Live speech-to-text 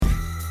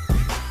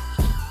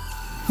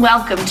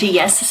Welcome to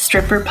Yes, a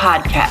Stripper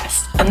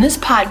podcast. On this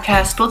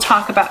podcast, we'll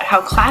talk about how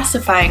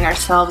classifying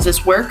ourselves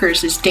as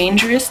workers is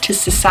dangerous to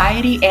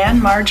society and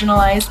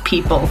marginalized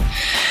people.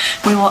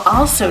 We will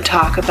also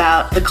talk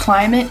about the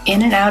climate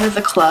in and out of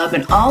the club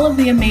and all of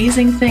the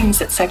amazing things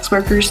that sex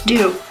workers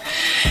do,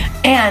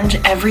 and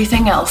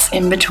everything else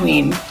in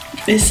between.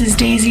 This is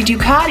Daisy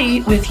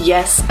Ducati with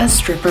Yes, a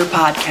Stripper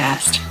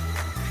podcast.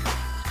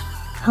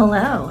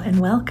 Hello and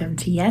welcome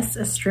to Yes,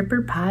 a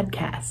Stripper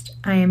podcast.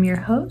 I am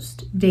your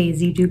host,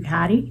 Daisy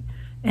Ducati,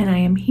 and I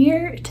am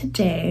here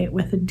today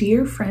with a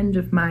dear friend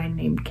of mine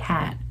named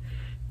Kat.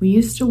 We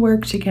used to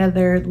work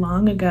together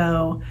long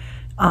ago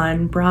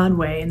on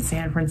Broadway in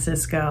San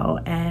Francisco,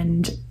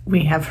 and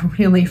we have a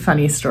really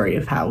funny story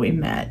of how we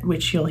met,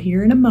 which you'll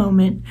hear in a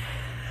moment.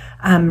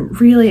 I'm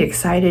really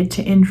excited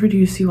to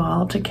introduce you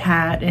all to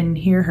Kat and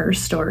hear her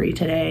story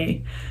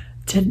today.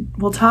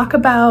 We'll talk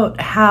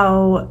about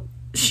how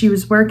she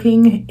was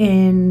working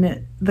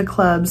in the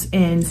clubs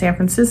in San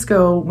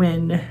Francisco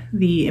when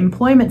the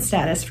employment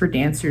status for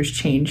dancers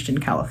changed in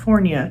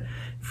California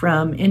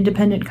from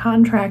independent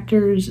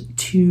contractors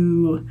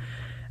to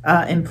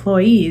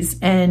employees.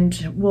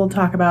 And we'll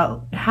talk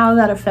about how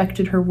that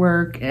affected her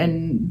work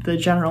and the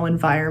general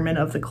environment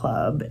of the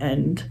club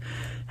and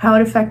how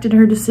it affected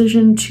her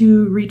decision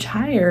to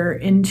retire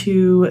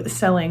into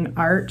selling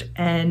art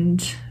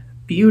and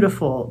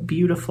beautiful,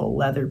 beautiful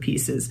leather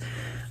pieces.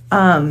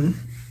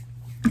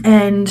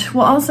 And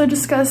we'll also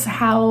discuss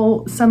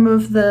how some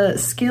of the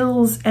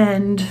skills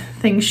and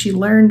things she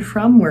learned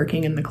from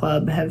working in the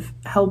club have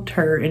helped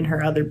her in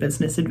her other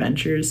business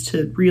adventures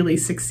to really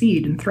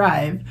succeed and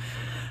thrive.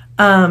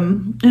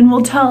 And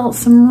we'll tell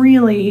some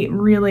really,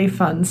 really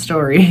fun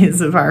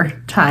stories of our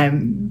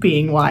time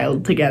being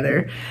wild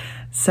together.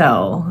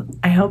 So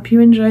I hope you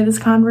enjoy this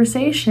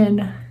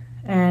conversation,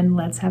 and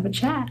let's have a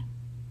chat.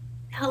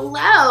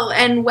 Hello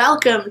and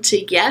welcome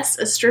to Yes,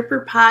 a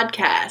Stripper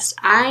podcast.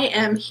 I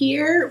am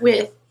here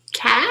with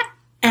Kat,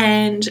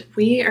 and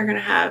we are going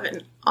to have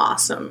an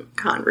awesome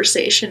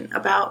conversation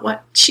about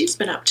what she's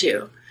been up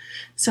to.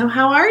 So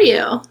how are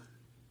you?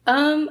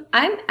 I'm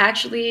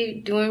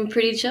actually doing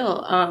pretty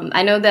chill.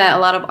 I know that a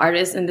lot of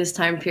artists in this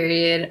time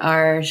period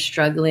are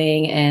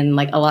struggling and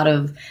like a lot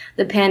of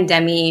the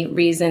pandemic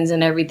reasons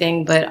and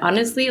everything, but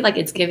honestly, like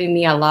it's giving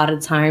me a lot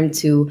of time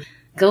to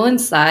go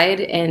inside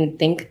and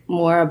think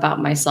more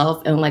about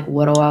myself and like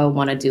what do I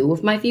want to do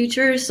with my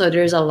future. So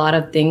there's a lot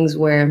of things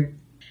where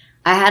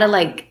I had to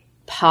like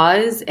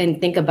pause and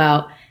think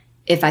about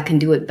if I can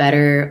do it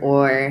better,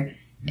 or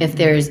if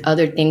there's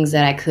other things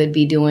that I could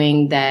be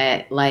doing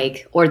that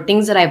like, or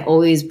things that I've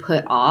always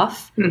put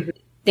off,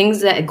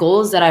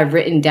 goals that I've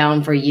written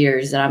down for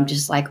years that I'm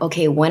just like,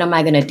 okay, when am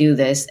I going to do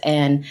this?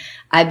 And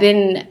I've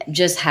been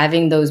just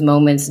having those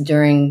moments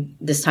during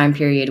this time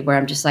period where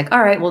I'm just like,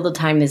 all right, well, the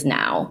time is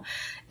now.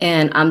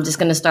 And I'm just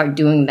going to start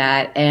doing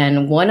that.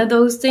 And one of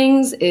those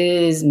things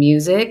is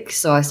music.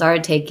 So I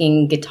started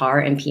taking guitar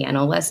and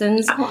piano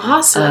lessons. Oh,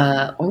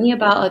 awesome. Only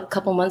about a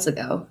couple months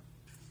ago.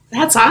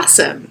 That's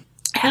awesome.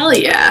 Hell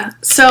yeah.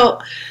 So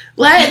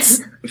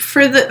let's,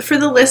 for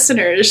the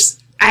listeners,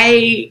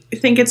 I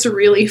think it's a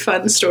really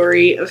fun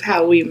story of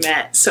how we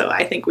met, so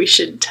I think we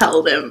should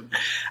tell them.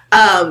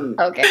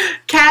 Okay.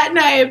 Kat and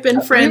I have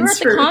been friends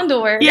for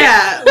Condor.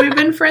 Yeah, we've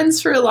been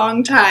friends for a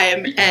long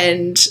time,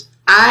 and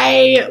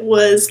I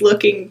was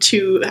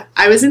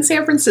in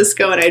San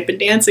Francisco and I'd been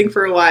dancing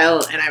for a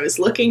while, and I was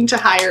looking to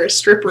hire a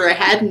stripper I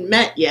hadn't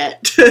met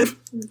yet to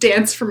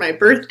dance for my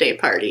birthday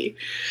party.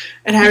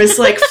 And I was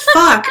like,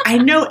 fuck, I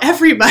know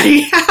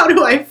everybody. How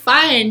do I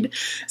find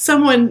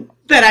someone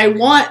that I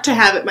want to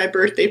have at my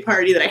birthday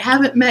party that I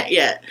haven't met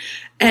yet?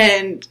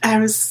 And I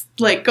was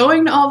like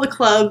going to all the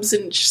clubs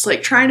and just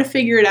like trying to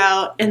figure it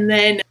out. And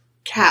then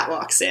Kat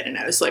walks in and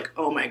I was like,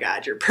 oh my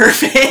God, you're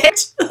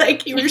perfect.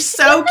 Like, you were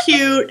so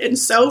cute and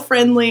so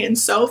friendly and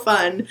so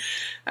fun.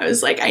 I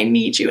was like, I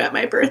need you at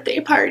my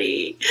birthday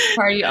party.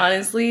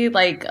 Honestly,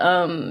 like,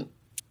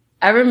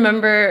 I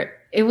remember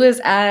it was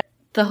at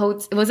the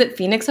hotel. Was it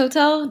Phoenix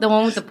Hotel? The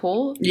one with the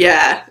pool?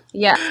 Yeah.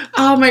 Yeah.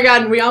 Oh my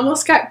God. We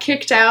almost got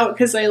kicked out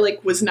because I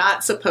like was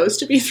not supposed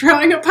to be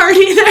throwing a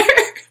party there.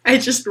 I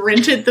just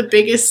rented the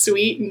biggest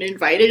suite and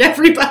invited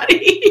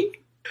everybody.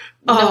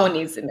 No one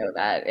needs to know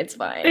that. It's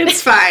fine.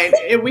 It's fine.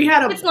 We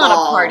had a it's ball.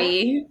 Not a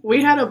party.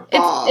 We had a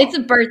ball. It's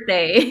a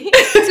birthday.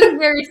 Two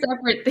very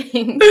separate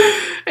things.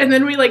 And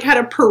then we like had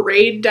a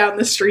parade down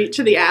the street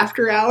to the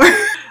after hour.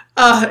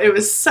 It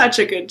was such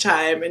a good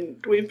time,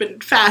 and we've been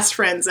fast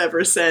friends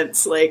ever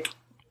since. Like,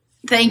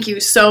 thank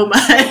you so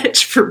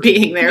much for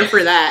being there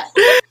for that.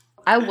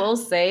 I will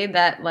say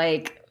that,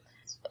 like,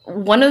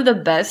 one of the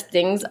best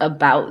things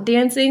about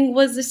dancing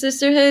was the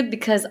sisterhood,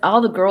 because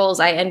all the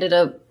girls I ended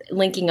up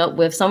linking up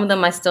with, some of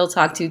them I still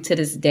talk to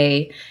this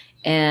day,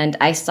 and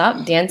I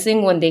stopped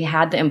dancing when they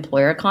had the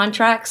employer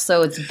contract,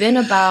 so it's been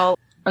about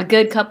a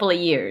good couple of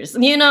years,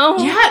 you know?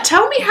 Yeah,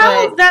 tell me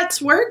how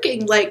that's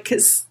working, like,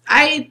 because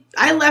I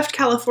left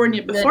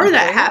California before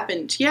that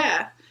happened,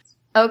 yeah.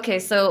 Okay,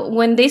 so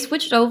when they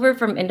switched over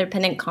from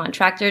independent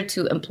contractor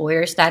to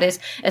employer status,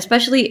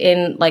 especially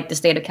in like the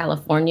state of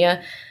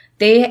California,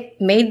 they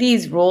made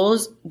these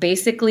rules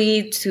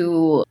basically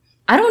to,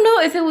 I don't know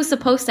if it was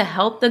supposed to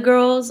help the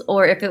girls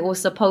or if it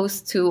was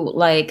supposed to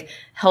like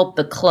help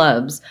the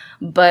clubs.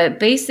 But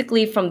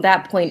basically from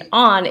that point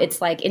on, it's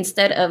like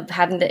instead of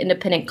having the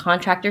independent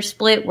contractor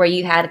split where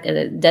you had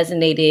a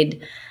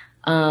designated,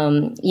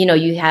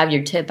 you have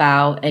your tip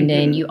out and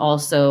then you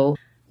also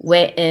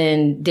went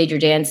and did your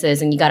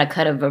dances and you got a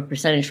cut of a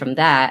percentage from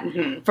that.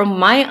 From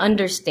my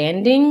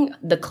understanding,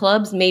 the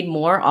clubs made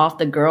more off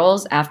the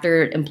girls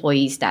after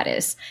employee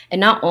status. And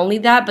not only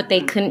that, but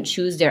they couldn't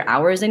choose their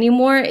hours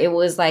anymore. It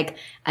was like,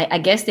 I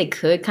guess they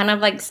could kind of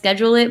like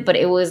schedule it, but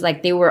it was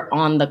like they were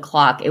on the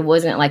clock. It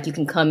wasn't like you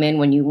can come in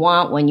when you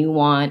want, when you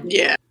want.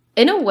 Yeah.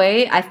 In a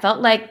way, I felt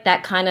like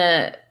that kind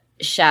of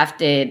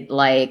shafted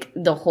like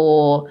the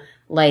whole,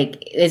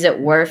 like, is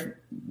it worth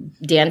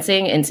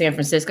dancing in San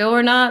Francisco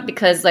or not?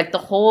 Because like the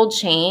whole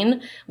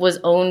chain was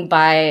owned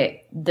by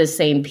the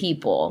same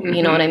people.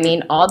 You know what I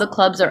mean? All the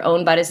clubs are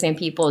owned by the same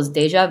people as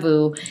Deja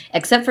Vu,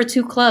 except for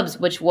two clubs,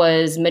 which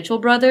was Mitchell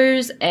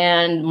Brothers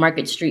and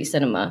Market Street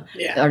Cinema.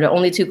 Are the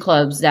only two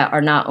clubs that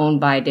are not owned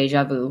by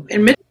Deja Vu.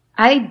 And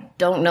I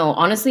don't know.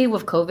 Honestly,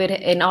 with COVID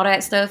and all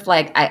that stuff,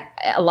 like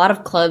a lot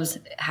of clubs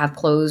have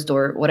closed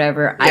or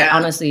whatever. I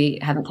honestly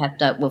haven't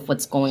kept up with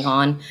what's going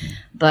on.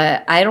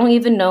 But I don't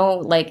even know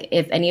like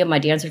if any of my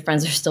dancer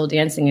friends are still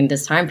dancing in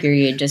this time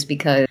period just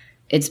because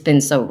it's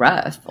been so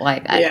rough.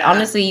 Like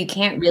honestly, you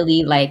can't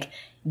really like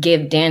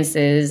give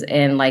dances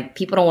and like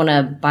people don't want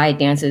to buy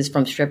dances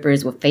from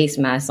strippers with face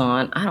masks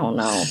on. I don't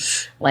know.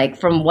 Like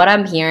from what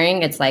I'm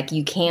hearing, it's like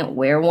you can't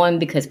wear one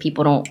because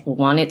people don't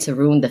want it to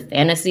ruin the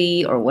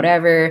fantasy or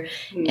whatever.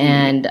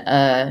 And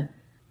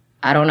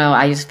I don't know.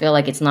 I just feel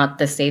like it's not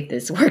the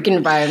safest work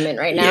environment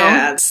right now.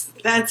 Yeah,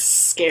 that's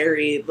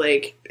scary.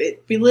 Like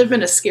we live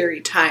in a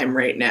scary time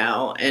right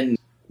now, and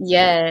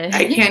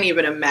I can't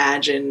even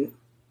imagine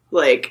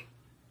like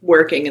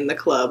working in the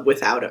club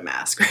without a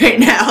mask right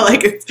now.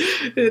 Like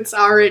it's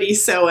already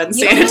so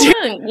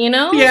unsanitary. You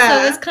know?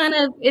 So it's kind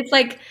of, it's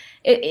like,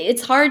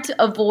 it's hard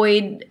to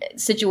avoid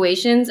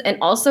situations. And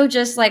also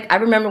just like, I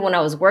remember when I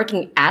was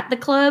working at the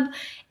club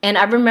and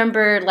I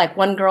remember like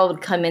one girl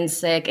would come in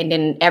sick and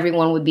then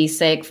everyone would be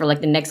sick for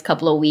like the next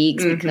couple of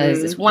weeks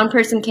because this one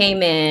person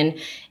came in.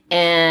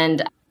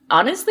 And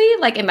honestly,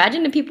 like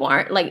imagine if people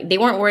aren't like, they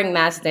weren't wearing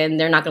masks then,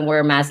 they're not going to wear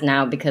a mask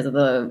now because of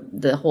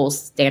the whole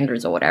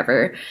standards or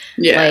whatever.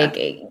 Like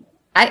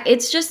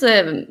it's just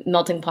a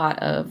melting pot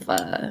of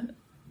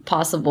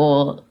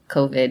possible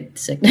COVID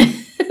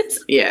sickness.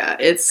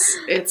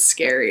 It's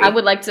scary. I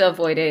would like to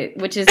avoid it,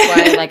 which is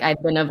why like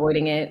I've been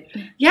avoiding it.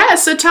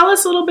 So tell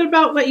us a little bit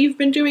about what you've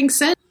been doing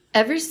since.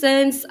 Ever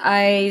since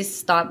I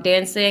stopped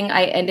dancing,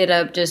 I ended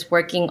up just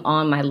working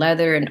on my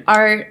leather and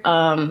art.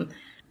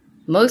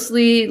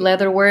 Mostly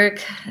leather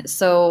work.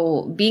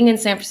 So being in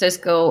San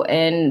Francisco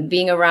and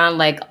being around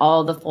like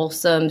all the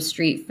Folsom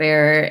Street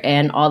Fair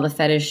and all the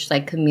fetish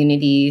like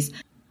communities,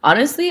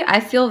 honestly, I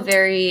feel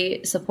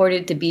very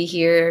supported to be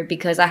here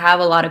because I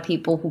have a lot of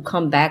people who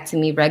come back to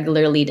me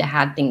regularly to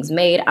have things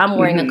made. I'm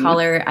wearing a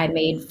collar I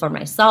made for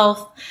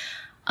myself.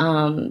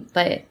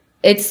 But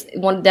it's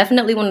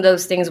definitely one of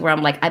those things where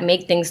I'm like, I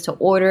make things to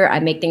order, I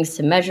make things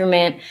to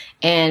measurement,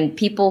 and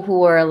people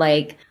who are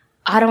like,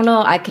 I don't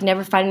know, I could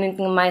never find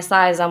anything in my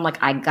size, I'm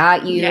like, I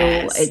got you.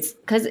 It's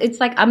because it's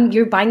like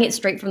you're buying it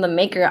straight from the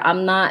maker.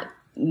 I'm not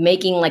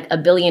making like a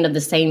billion of the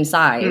same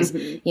size.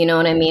 You know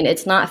what I mean?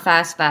 It's not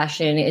fast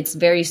fashion. It's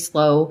very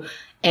slow.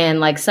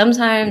 And like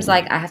sometimes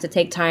like I have to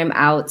take time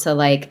out to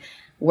like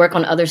work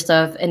on other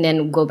stuff and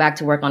then go back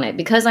to work on it.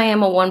 Because I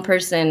am a one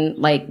person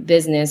like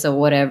business or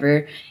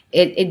whatever,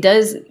 it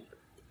does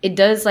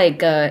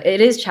like it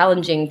is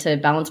challenging to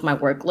balance my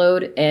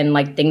workload and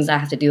like things I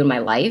have to do in my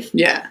life.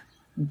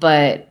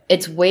 But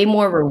it's way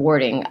more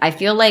rewarding. I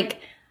feel like,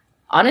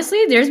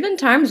 honestly, there's been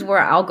times where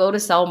I'll go to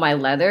sell my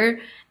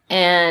leather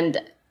and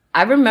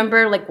I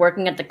remember like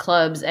working at the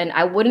clubs and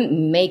I wouldn't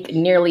make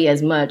nearly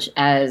as much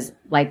as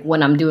like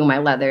when I'm doing my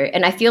leather.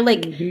 And I feel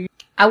like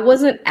I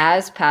wasn't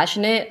as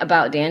passionate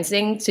about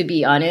dancing, to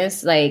be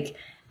honest. Like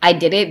I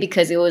did it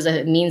because it was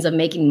a means of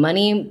making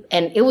money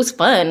and it was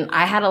fun.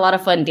 I had a lot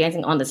of fun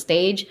dancing on the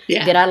stage.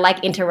 Did I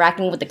like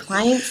interacting with the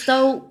clients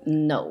though?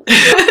 No.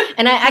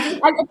 And I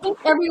think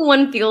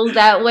everyone feels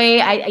that way.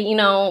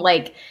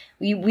 Like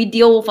we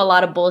deal with a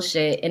lot of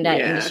bullshit in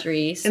that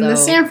industry. So, and the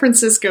San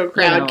Francisco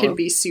crowd can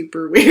be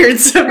super weird.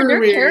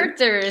 They're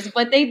characters,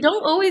 but they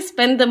don't always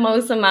spend the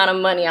most amount of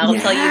money. I'll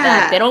tell you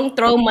that. They don't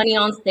throw money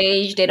on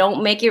stage. They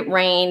don't make it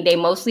rain. They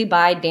mostly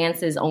buy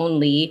dances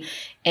only.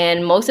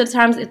 And most of the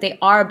times, if they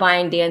are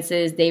buying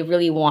dances, they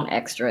really want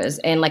extras.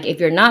 And like,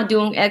 if you're not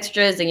doing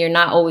extras, then you're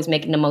not always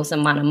making the most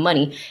amount of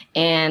money.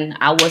 And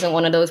I wasn't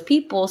one of those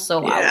people,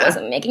 so I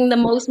wasn't making the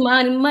most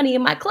money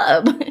in my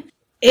club.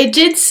 It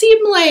did seem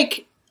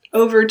like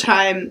over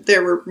time,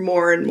 there were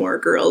more and more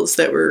girls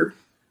that were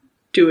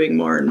doing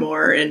more and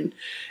more. And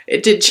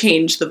it did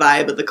change the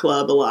vibe of the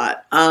club a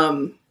lot.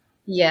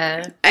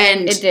 Yeah,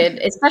 And it did,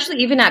 especially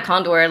even at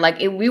Condor. Like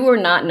we were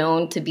not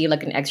known to be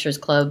like an extras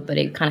club, but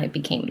it kind of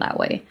became that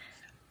way.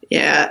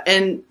 yeah,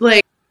 and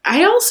like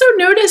I also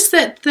noticed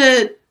that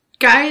the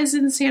guys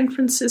in San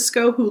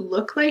Francisco who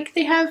look like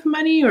they have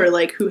money or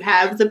like who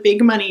have the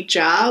big money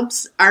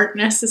jobs aren't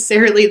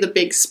necessarily the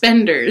big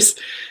spenders.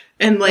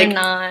 And like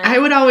I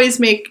would always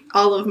make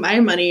all of my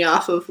money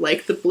off of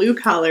like the blue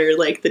collar,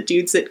 like the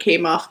dudes that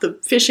came off the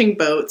fishing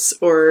boats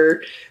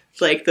or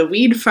like the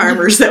weed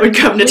farmers that would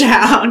come to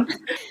town.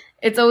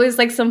 It's always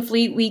like some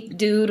Fleet Week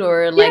dude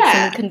or like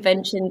some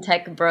convention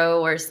tech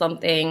bro or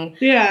something.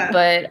 Yeah.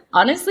 But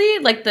honestly,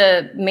 like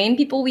the main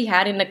people we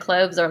had in the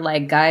clubs are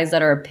like guys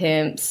that are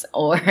pimps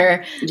or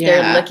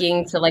they're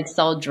looking to like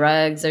sell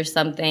drugs or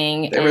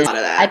something. There was a lot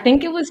of that. I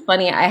think it was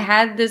funny. I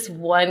had this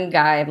one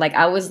guy, like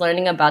I was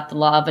learning about the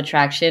law of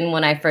attraction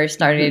when I first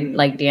started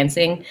like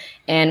dancing.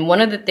 And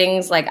one of the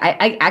things, like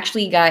I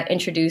actually got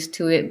introduced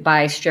to it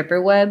by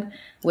Stripper Web,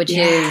 which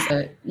is,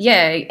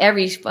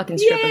 every fucking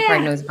stripper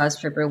probably knows about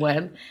Stripper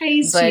Web.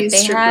 But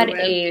they had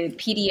a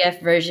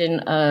PDF version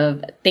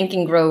of Think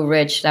and Grow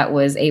Rich that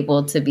was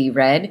able to be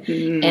read.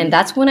 And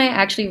that's when I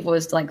actually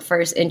was like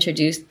first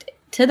introduced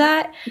to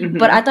that.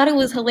 But I thought it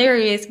was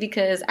hilarious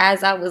because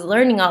as I was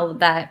learning all of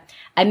that,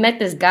 I met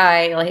this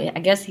guy, like I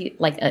guess he's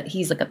like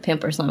a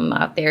pimp or something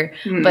out there,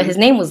 but his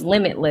name was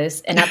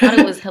Limitless. And I thought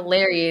it was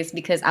hilarious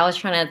because I was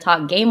trying to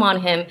talk game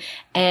on him.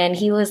 And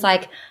he was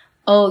like,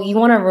 oh, you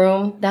want a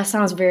room? That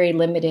sounds very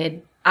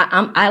limited.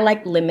 I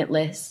like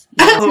limitless.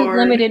 Too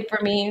limited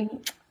for me.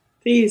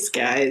 These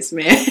guys,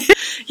 man.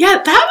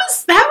 Yeah, that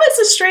was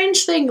a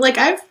strange thing. Like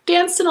I've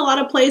danced in a lot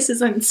of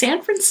places, and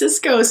San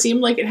Francisco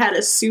seemed like it had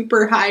a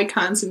super high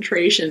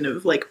concentration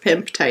of like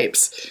pimp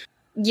types.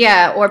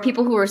 Yeah, or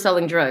people who were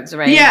selling drugs,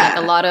 right? Yeah.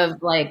 Like a lot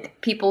of like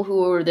people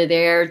who were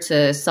there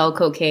to sell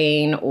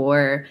cocaine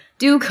or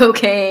do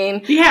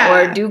cocaine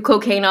or do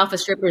cocaine off a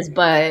stripper's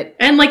butt.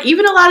 And like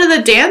even a lot of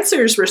the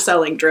dancers were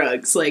selling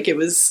drugs. Like it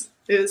was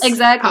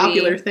exactly a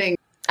popular thing.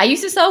 I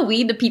used to sell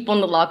weed to people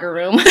in the locker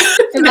room.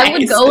 Because I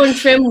would go and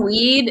trim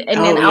weed,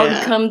 and then I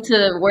would come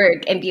to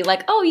work and be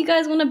like, oh, you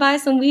guys want to buy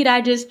some weed? I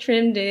just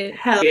trimmed it.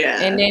 Hell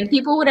yeah. And then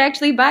people would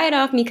actually buy it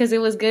off me because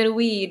it was good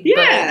weed.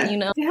 Yeah. But, you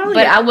know, Hell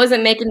but yeah. I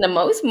wasn't making the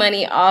most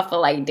money off of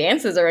like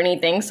dances or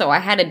anything, so I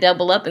had to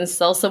double up and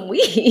sell some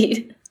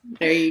weed.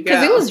 There you go.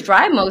 Because it was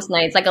dry most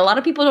nights. Like a lot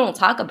of people don't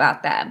talk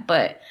about that,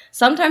 but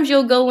sometimes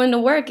you'll go into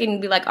work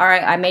and be like, all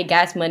right, I made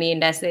gas money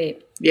and that's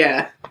it.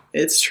 Yeah,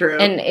 it's true.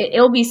 And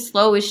it'll be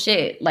slow as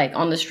shit, like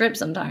on the strip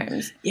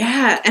sometimes.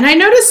 Yeah, and I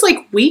noticed like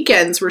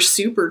weekends were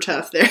super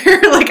tough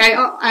there. Like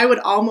I would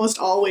almost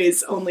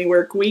always only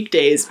work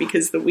weekdays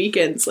because the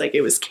weekends, like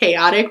it was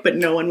chaotic, but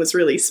no one was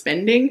really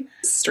spending.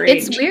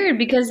 Strange. It's weird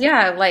because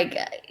like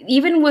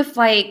even with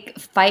like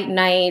fight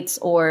nights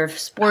or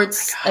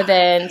sports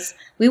events,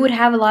 we would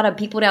have a lot of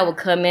people that would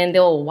come in,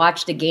 they'll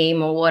watch the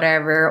game or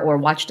whatever, or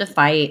watch the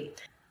fight.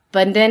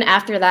 But then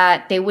after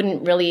that, they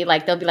wouldn't really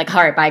they'll be like,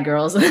 all right, bye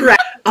girls. Right.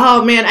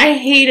 Oh man, I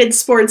hated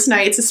sports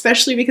nights,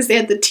 especially because they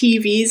had the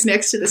TVs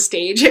next to the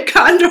stage at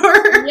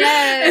Condor.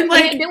 Yeah. And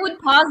like they would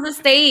pause the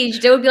stage.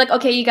 They would be like,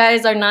 okay, you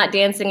guys are not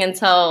dancing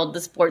until the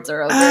sports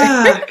are over.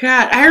 Oh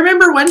God. I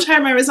remember one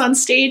time I was on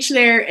stage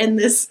there and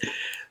this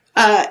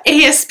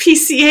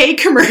ASPCA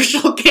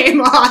commercial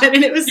came on,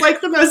 and it was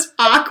like the most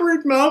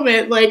awkward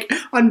moment. Like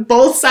on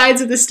both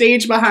sides of the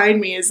stage behind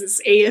me is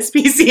this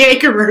ASPCA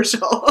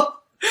commercial.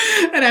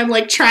 And I'm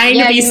like trying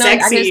to be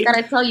sexy. I just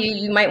gotta tell you,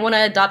 you might want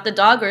to adopt a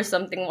dog or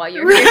something while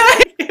you're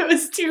here. It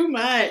was too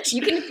much.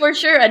 You can for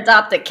sure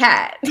adopt a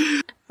cat.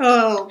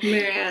 Oh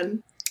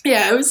man.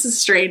 Yeah, it was a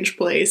strange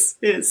place.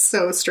 It's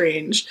so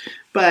strange.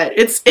 But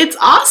it's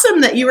awesome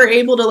that you were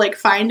able to like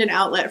find an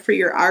outlet for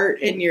your art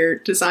and your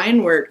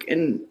design work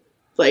and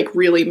like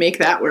really make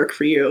that work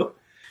for you.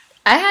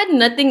 I had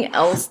nothing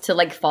else to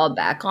like fall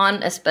back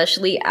on,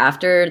 especially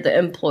after the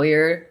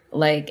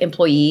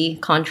employee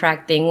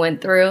contract thing went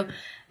through.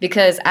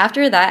 Because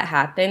after that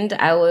happened,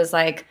 I was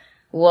like,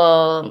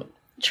 well,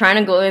 trying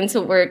to go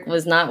into work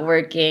was not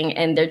working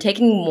and they're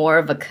taking more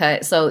of a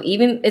cut. So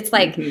even it's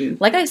like,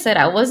 like I said,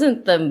 I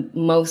wasn't the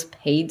most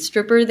paid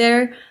stripper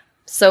there.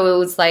 So it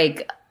was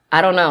like,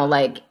 I don't know,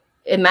 like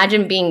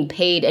imagine being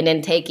paid and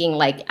then taking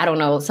like, I don't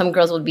know, some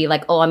girls would be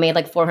like, oh, I made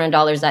like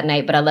 $400 that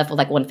night, but I left with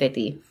like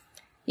 $150.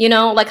 You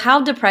know, like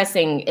how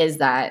depressing is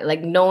that?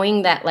 Like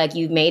knowing that like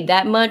you made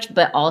that much,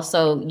 but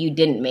also you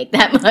didn't make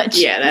that much.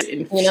 Yeah, that's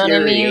infuriating. You know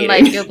what I mean?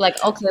 Like you're like,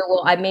 okay,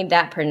 well, I made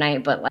that per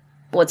night, but like,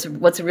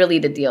 what's really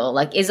the deal?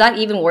 Like, is that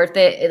even worth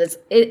it?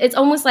 It's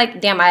almost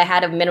like, damn, I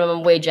had a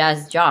minimum wage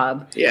ass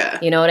job. Yeah.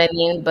 You know what I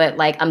mean? But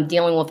like, I'm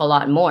dealing with a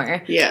lot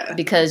more. Yeah.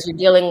 Because you're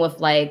dealing with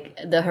like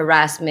the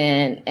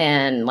harassment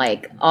and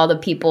like all the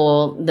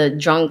people, the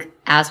drunk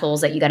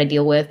assholes that you got to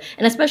deal with,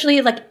 and especially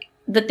like.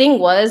 The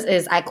thing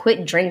is I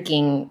quit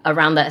drinking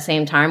around that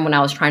same time when I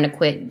was trying to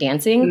quit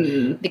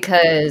dancing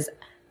because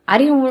I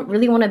didn't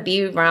really want to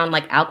be around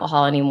like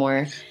alcohol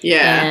anymore.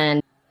 Yeah.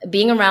 And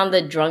being around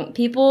the drunk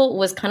people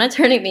was kind of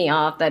turning me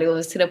off, that it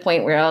was to the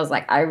point where I was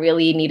like, I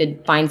really need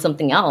to find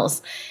something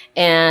else.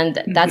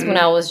 And that's when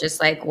I was just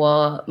like,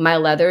 well, my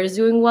leather is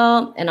doing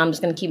well, and I'm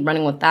just going to keep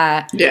running with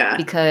that. Yeah.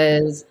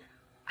 Because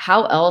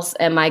how else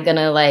am I going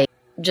to like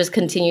just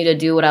continue to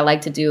do what I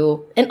like to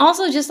do? And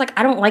also just like,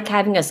 I don't like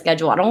having a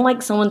schedule. I don't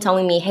like someone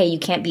telling me, hey, you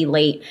can't be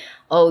late.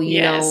 Oh,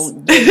 you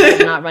know,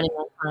 you're not running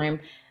on time.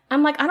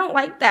 I'm like, I don't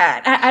like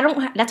that. I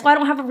don't. That's why I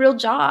don't have a real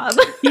job.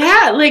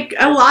 Yeah, like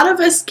a lot of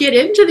us get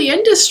into the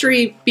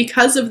industry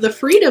because of the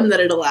freedom that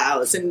it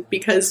allows, and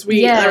because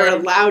we are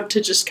allowed to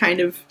just kind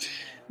of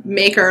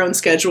make our own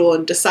schedule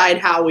and decide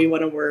how we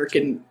want to work.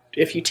 And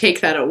if you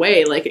take that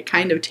away, like it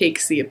kind of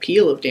takes the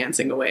appeal of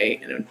dancing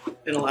away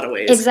in a lot of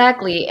ways.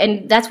 Exactly.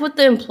 And that's what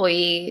the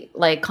employee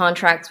like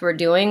contracts were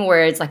doing,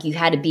 where it's like you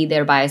had to be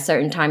there by a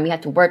certain time. You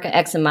have to work an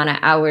X amount of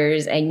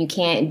hours, and you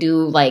can't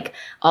do like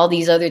all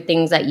these other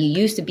things that you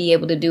used to be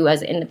able to do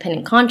as an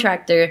independent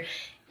contractor.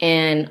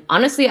 And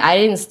honestly, I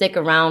didn't stick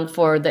around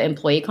for the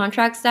employee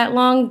contracts that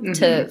long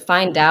to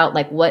find out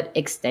like what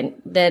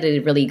extent that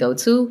it really go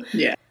to.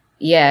 Yeah.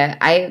 Yeah.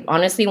 I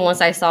honestly,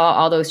 once I saw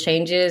all those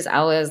changes,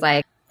 I was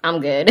like, I'm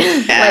good.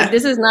 Like,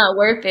 this is not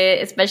worth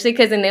it, especially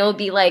because then they'll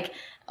be like,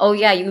 oh,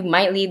 yeah, you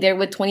might leave there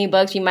with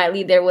 $20. You might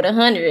leave there with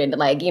 100.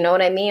 Like, you know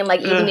what I mean?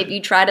 Like, even if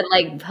you try to,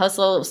 like,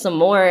 hustle some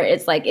more,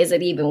 it's like, is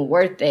it even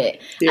worth it?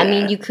 Yeah. I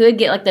mean, you could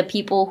get, like, the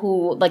people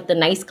who, like, the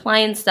nice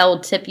clients that will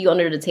tip you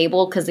under the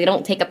table because they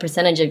don't take a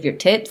percentage of your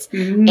tips.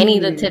 Any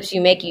of the tips you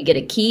make, you get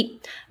a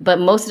keep. But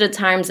most of the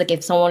times, like,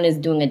 if someone is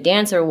doing a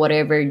dance or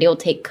whatever, they'll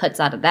take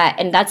cuts out of that.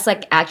 And that's,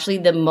 like, actually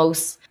the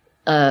most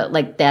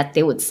like that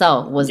they would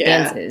sell was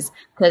dances,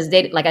 because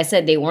they, like I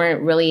said, they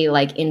weren't really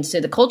like into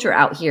the culture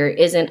out here.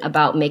 Isn't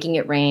about making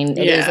it rain.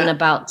 It isn't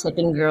about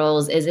tipping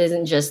girls. It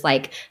isn't just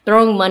like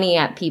throwing money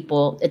at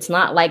people. It's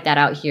not like that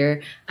out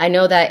here. I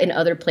know that in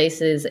other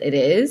places it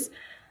is,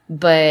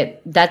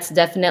 but that's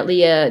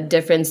definitely a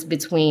difference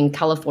between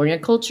California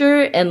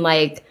culture and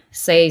like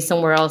say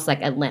somewhere else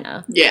like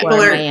Atlanta or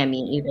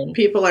Miami even.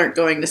 People aren't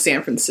going to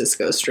San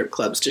Francisco strip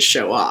clubs to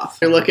show off.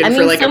 They're looking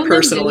for like a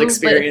personal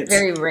experience. But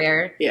it's very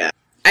rare. Yeah.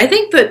 I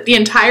think that the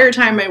entire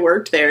time I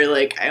worked there,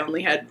 like I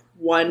only had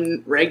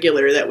one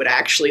regular that would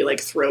actually like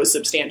throw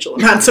substantial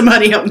amounts of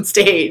money on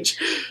stage.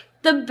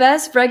 The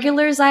best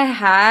regulars I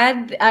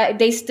had,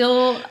 I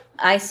still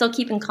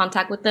keep in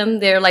contact with them.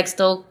 They're like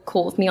still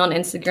cool with me on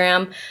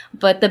Instagram.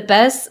 But the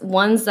best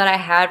ones that I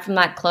had from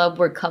that club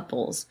were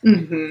couples.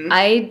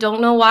 I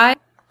don't know why.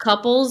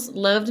 Couples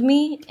loved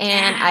me,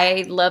 and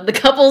I loved the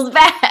couples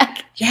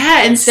back.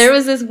 Yeah, and there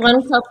was this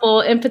one couple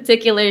in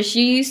particular.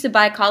 She used to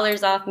buy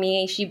collars off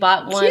me. She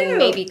bought one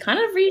maybe kind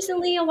of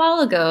recently, a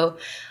while ago,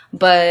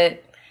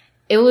 but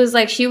it was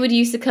like she would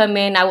used to come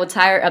in. I would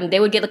tie her. They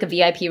would get like a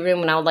VIP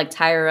room, and I would like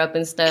tie her up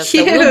and stuff.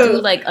 Cute. So we'll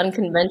do like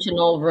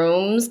unconventional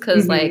rooms,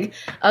 because like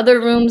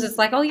other rooms, it's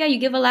like, oh yeah, you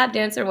give a lap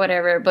dance or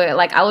whatever. But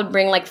like I would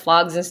bring like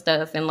flogs and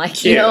stuff, and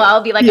like you know,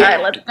 I'll be like, all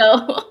right, let's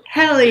go.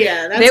 Hell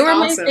yeah, that's they were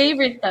awesome. My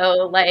favorite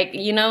though. Like,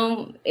 you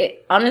know,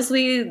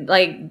 honestly,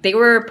 like they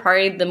were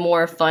probably the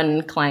more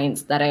fun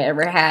clients that I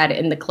ever had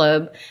in the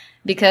club,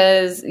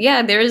 because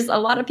there's a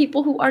lot of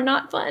people who are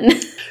not fun.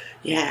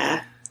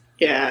 Yeah.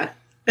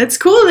 It's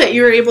cool that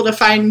you were able to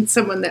find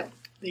someone that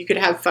you could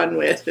have fun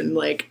with, and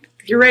like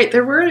you're right,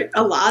 there were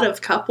a lot of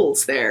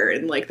couples there,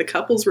 and like the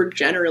couples were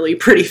generally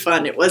pretty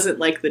fun. It wasn't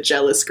like the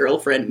jealous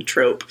girlfriend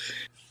trope.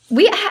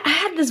 I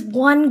had this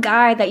one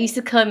guy that used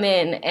to come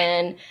in,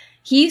 and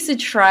he used to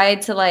try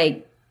to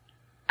like,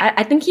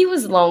 I think he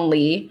was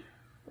lonely,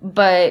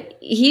 but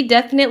he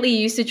definitely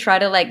used to try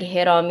to like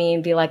hit on me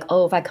and be like,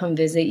 oh, if I come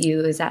visit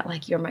you, is that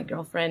like you're my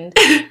girlfriend?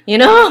 You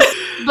know?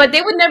 But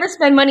they would never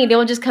spend money. They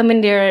would just come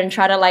in there and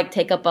try to like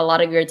take up a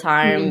lot of your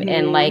time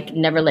and like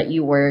never let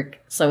you work.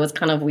 So it's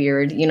kind of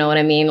weird. You know what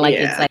I mean? Like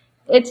it's like,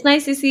 it's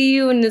nice to see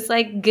you, and it's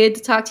like good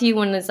to talk to you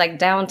when it's like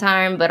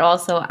downtime, but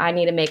also I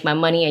need to make my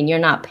money and you're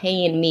not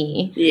paying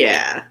me.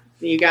 Yeah.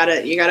 You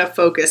gotta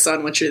focus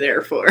on what you're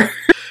there for.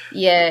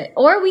 Yeah,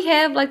 or we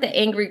have like the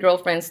angry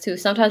girlfriends too.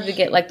 Sometimes we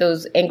get like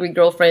those angry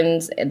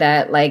girlfriends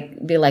that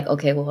like be like,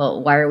 okay,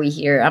 well, why are we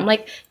here? I'm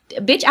like,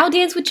 bitch, I'll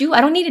dance with you.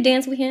 I don't need to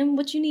dance with him.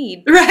 What you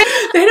need?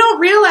 Right? They don't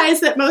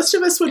realize that most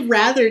of us would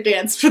rather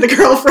dance for the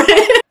girlfriend.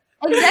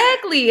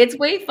 Exactly. It's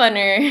way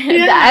funner.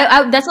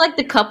 Yeah. That's like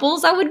the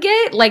couples I would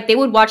get. Like they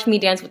would watch me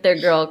dance with their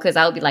girl, because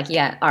I would be like,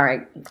 yeah, all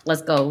right,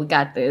 let's go. We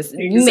got this.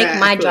 Exactly. You make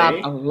my job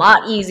a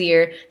lot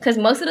easier, because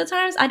most of the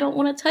times I don't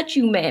want to touch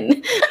you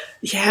men.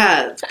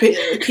 Yeah.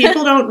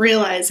 People don't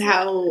realize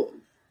how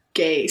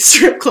gay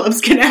strip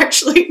clubs can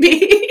actually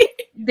be.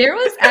 There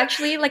was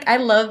actually, like, I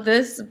love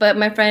this, but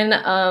my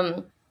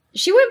friend,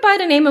 she went by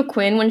the name of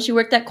Quinn when she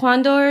worked at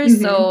Condor.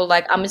 So,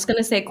 like, I'm just going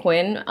to say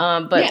Quinn.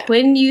 But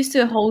Quinn used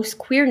to host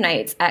queer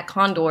nights at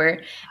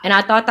Condor. And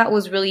I thought that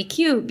was really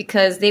cute,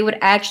 because they would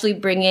actually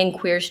bring in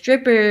queer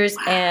strippers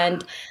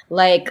and,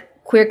 like,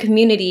 queer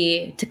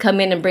community to come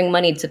in and bring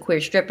money to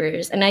queer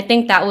strippers. And I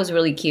think that was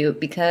really cute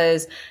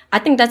because I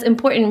think that's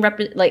important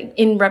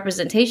in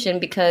representation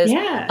because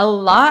a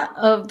lot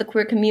of the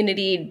queer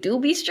community do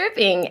be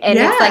stripping and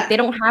it's like they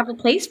don't have a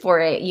place for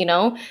it, you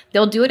know?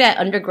 They'll do it at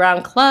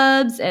underground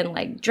clubs and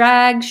like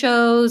drag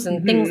shows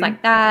and things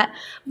like that.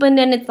 But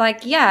then it's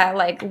like,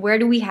 like where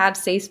do we have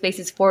safe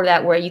spaces for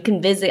that where you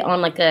can visit on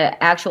like a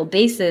actual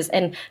basis?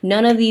 And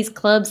none of these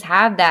clubs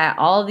have that.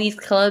 All of these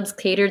clubs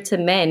cater to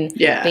men,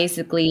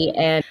 basically.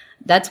 And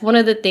that's one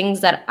of the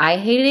things that I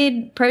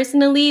hated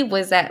personally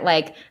was that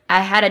like I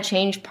had to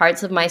change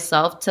parts of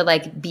myself to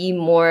like be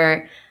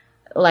more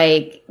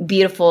like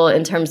beautiful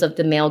in terms of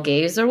the male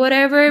gaze or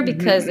whatever,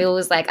 because it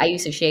was like I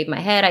used to shave my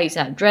head, I used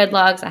to have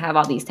dreadlocks, I have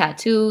all these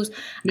tattoos.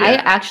 I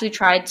actually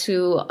tried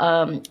to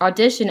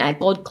audition at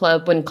Gold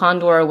Club when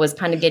Condor was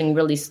kind of getting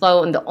really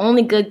slow, and the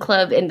only good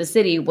club in the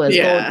city was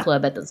Gold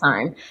Club at the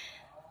time.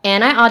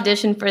 And I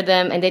auditioned for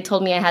them and they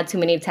told me I had too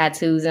many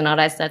tattoos and all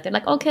that stuff. They're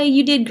like, okay,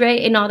 you did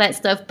great and all that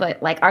stuff,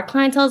 but like our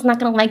clientele is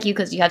not going to like you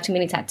because you have too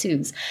many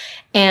tattoos.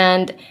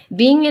 And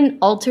being an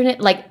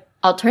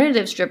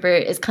alternative stripper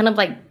is kind of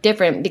like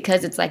different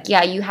because it's like,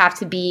 you have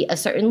to be a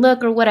certain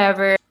look or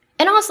whatever.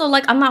 And also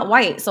like I'm not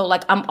white, so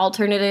like I'm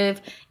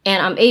alternative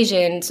and I'm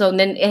Asian. So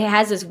then it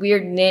has this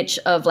weird niche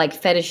of like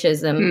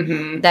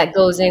fetishism that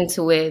goes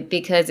into it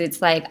because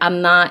it's like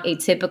I'm not a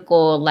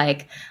typical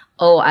like,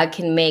 oh, I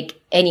can make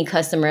any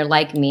customer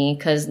like me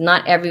because I'm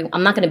not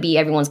going to be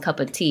everyone's cup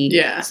of tea.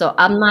 Yeah. So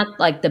I'm not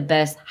like the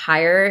best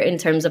hire in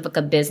terms of like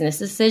a business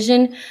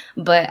decision.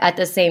 But at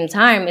the same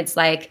time, it's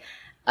like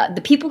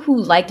the people who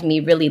liked me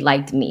really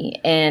liked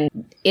me. And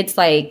it's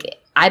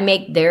like I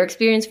make their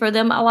experience for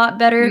them a lot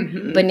better.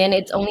 But then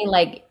it's only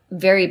like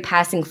very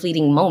passing,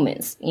 fleeting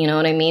moments. You know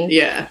what I mean?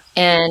 Yeah.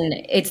 And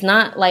it's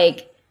not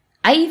like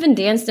I even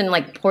danced in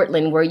like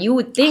Portland where you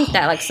would think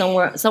that like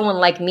someone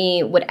like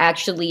me would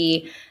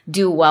actually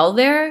do well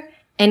there.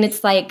 And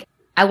it's like,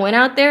 I went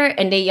out there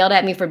and they yelled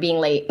at me for being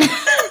late. This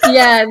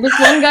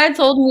one guy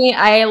told me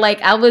I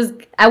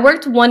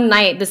worked one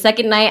night. The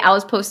second night I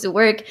was supposed to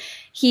work.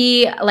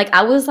 I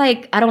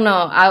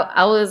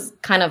was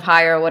kind of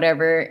high or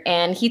whatever.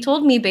 And he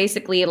told me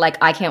basically like,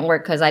 I can't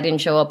work because I didn't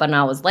show up and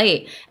I was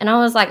late. And I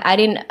was like,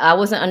 I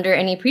wasn't under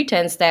any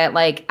pretense that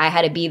like I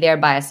had to be there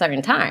by a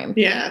certain time.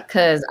 Yeah.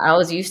 Cause I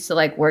was used to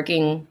like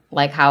working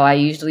like how I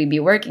usually be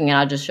working and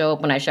I'll just show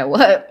up when I show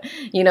up.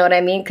 You know what I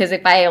mean? Cause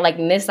if I like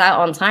miss out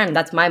on time,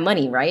 that's my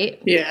money, right?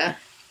 Yeah.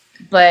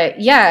 But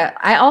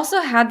I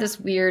also had this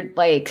weird,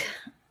 like,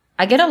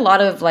 I get a lot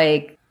of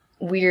like,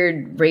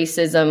 weird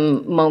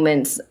racism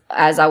moments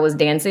as I was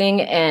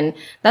dancing, and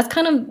that's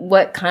kind of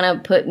what kind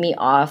of put me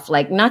off.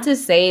 Like, not to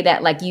say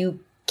that like you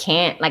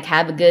can't like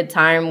have a good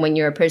time when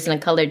you're a person of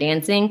color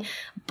dancing,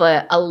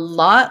 but a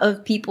lot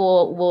of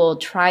people will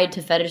try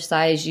to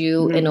fetishize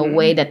you in a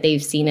way that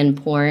they've seen in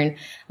porn.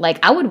 Like,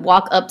 I would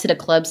walk up to the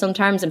club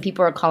sometimes and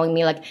people are calling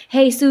me like,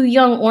 hey, Sue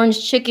Young,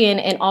 orange chicken,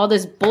 and all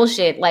this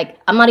bullshit. Like,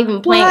 I'm not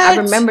even playing. What?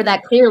 I remember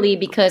that clearly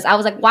because I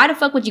was like, why the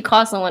fuck would you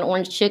call someone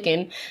orange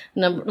chicken?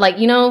 Like,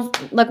 you know,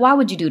 like, why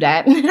would you do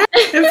that?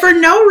 And for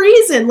no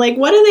reason. Like,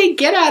 what do they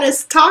get at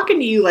us talking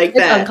to you like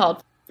that? It's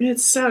uncalled.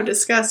 It's so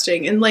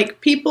disgusting. And like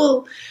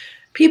people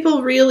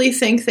really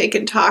think they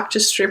can talk to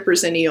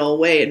strippers any old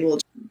way and we'll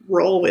just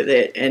roll with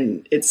it,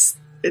 and it's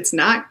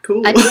not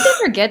cool. I think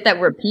they forget that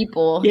we're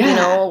people, you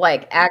know,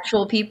 like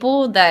actual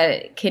people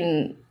that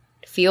can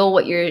feel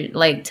what you're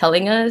like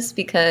telling us,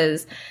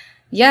 because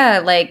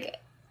like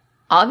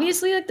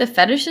obviously like the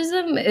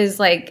fetishism is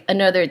like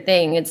another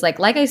thing. It's like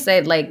I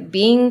said, like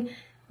being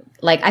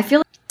like, I feel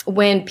like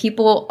when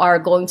people are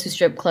going to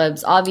strip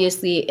clubs,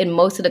 obviously in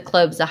most of the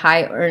clubs, the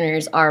high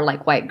earners are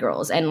like white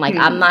girls. And like,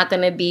 I'm not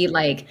going to be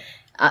like,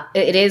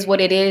 it is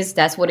what it is.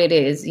 That's what it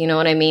is. You know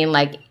what I mean?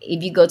 Like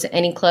if you go to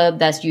any club,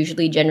 that's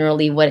usually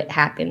generally what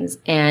happens.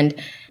 And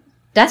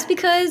that's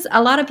because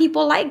a lot of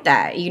people like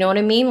that. You know what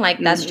I mean? Like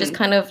that's just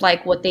kind of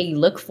like what they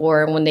look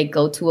for when they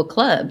go to a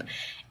club.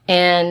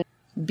 And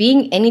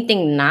being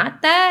anything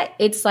not that,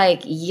 it's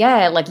like,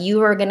 like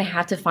you are going to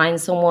have to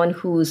find someone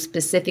who's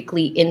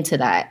specifically into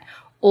that.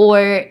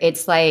 Or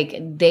it's like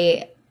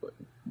they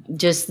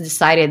just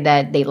decided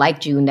that they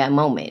liked you in that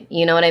moment.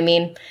 You know what I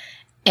mean?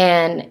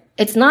 And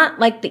it's not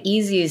like the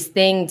easiest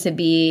thing to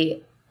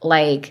be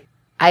like,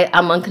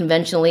 I'm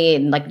unconventionally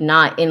and like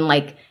not in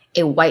like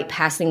a white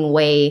passing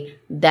way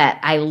that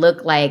I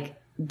look like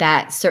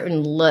that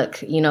certain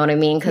look. You know what I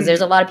mean? Because there's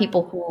a lot of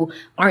people who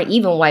aren't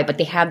even white, but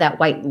they have that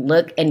white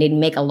look and they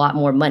make a lot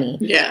more money.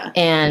 Yeah.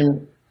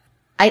 And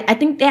I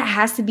think that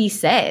has to be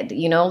said,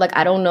 you know, like,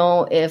 I don't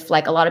know if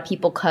like a lot of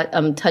people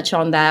touch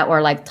on that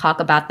or like talk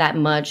about that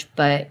much,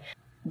 but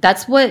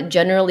that's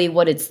generally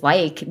what it's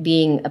like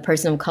being a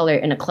person of color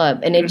in a club.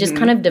 And it just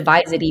kind of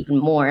divides it even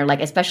more, like,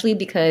 especially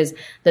because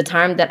the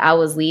time that I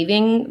was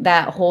leaving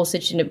that whole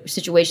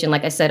situation,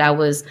 like I said, I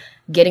was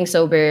getting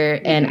sober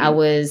and I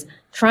was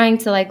trying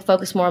to like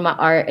focus more on my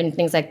art and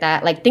things like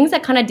that, like things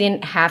that kind of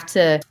didn't have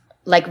to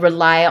like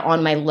rely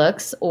on my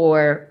looks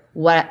or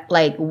what,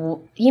 like,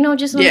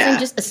 just what I'm saying,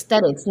 just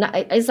aesthetics.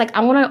 It's like,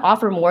 I want to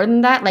offer more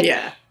than that. Like,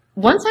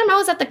 one time I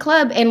was at the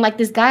club and like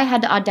this guy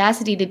had the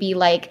audacity to be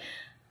like,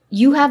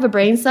 you have a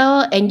brain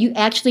cell and you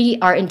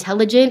actually are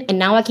intelligent, and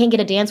now I can't get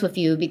a dance with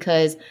you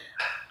because,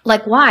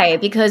 like, why?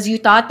 Because you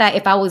thought that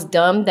if I was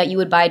dumb that you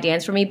would buy a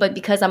dance for me, but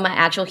because I'm an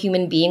actual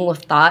human being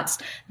with thoughts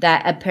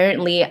that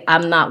apparently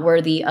I'm not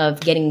worthy of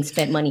getting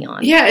spent money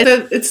on. Yeah,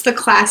 it's the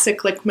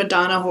classic like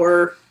Madonna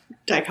whore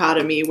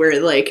dichotomy where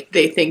like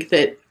they think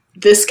that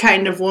this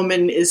kind of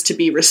woman is to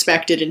be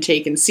respected and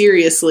taken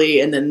seriously,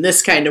 and then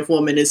this kind of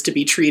woman is to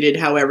be treated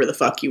however the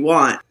fuck you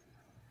want.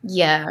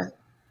 Yeah.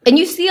 And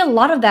you see a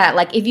lot of that,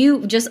 like, if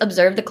you just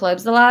observe the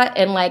clubs a lot,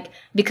 and, like,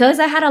 because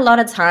I had a lot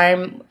of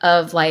time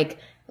of, like,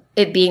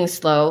 it being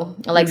slow,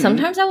 like,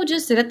 sometimes I would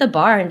just sit at the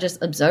bar and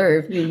just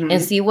observe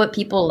and see what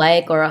people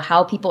like or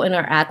how people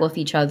interact with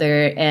each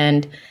other.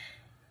 And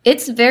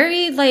it's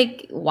very,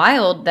 like,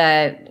 wild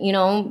that,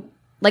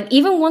 like,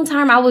 even one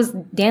time I was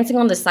dancing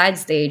on the side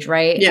stage,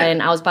 right? Yeah.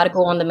 And I was about to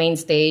go on the main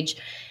stage.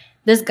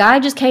 This guy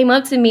just came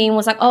up to me and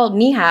was like, oh,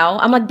 ni hao.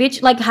 I'm like,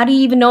 bitch, like, how do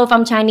you even know if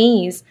I'm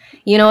Chinese?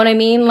 You know what I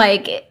mean?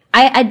 Like,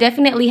 I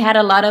definitely had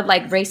a lot of,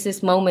 like,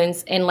 racist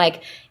moments. And,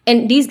 like,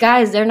 and these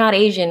guys, they're not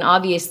Asian,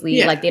 obviously.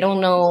 Yeah. Like, they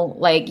don't know,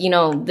 like,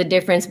 the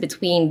difference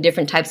between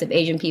different types of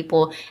Asian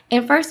people.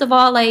 And first of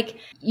all, like,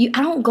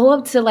 I don't go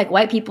up to, like,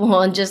 white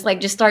people and just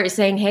start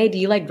saying, hey, do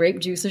you like grape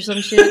juice or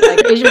some shit?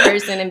 Like, Asian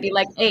person, and be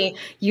like, hey,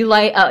 you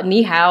like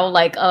ni hao,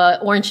 like,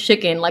 orange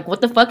chicken. Like,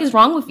 what the fuck is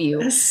wrong with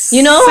you?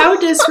 So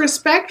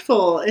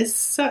disrespectful. It's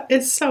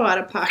so out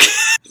of pocket.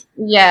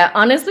 Yeah,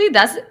 honestly,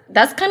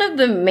 that's kind of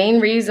the main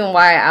reason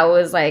why I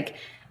was like,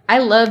 I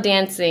love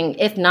dancing,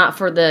 if not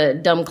for the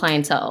dumb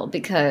clientele,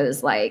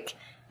 because like,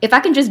 if I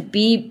can just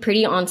be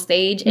pretty on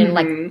stage and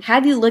like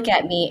have you look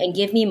at me and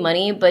give me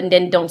money, but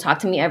then don't talk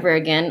to me ever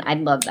again,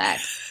 I'd love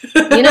that.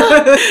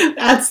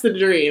 That's the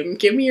dream.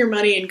 Give me your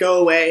money and go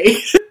away.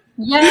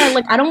 Yeah,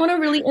 like, I don't want to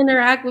really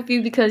interact with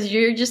you because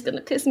you're just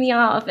gonna piss me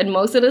off. And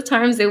most of the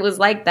times it was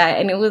like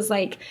that, and it was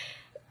like,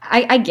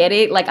 I get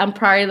it. Like, I'm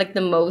probably like the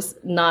most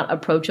not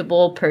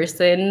approachable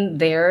person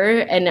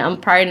there, and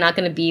I'm probably not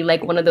going to be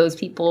like one of those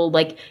people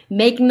like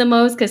making the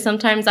most, because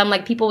sometimes I'm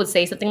like, people would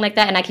say something like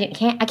that and I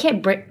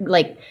can't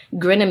like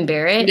grin and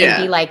bear it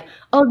and be like,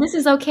 oh, this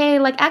is okay.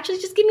 Like, actually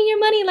just give me your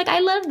money. Like, I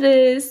love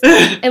this.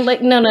 And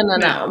like, no.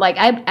 Like,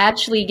 I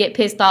actually get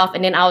pissed off,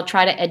 and then I'll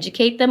try to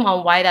educate them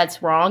on why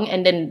that's wrong.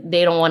 And then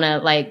they don't want to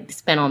like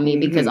spend on me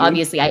because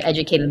obviously I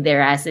educated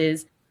their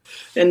asses.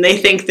 And they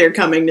think they're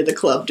coming to the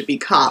club to be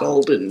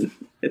coddled, and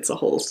it's a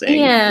whole thing.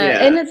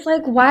 Yeah. And it's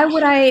like, why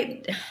would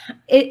I?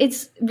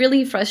 It's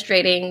really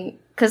frustrating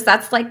because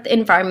that's like the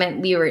environment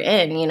we were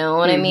in, you know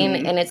what I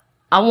mean? And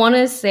I want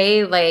to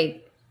say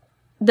like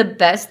the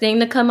best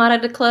thing to come out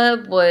of the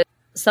club was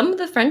some of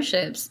the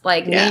friendships,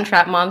 like me and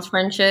Trap Mom's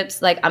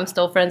friendships. Like, I'm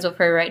still friends with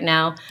her right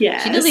now.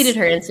 Yes. She deleted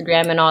her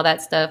Instagram and all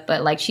that stuff,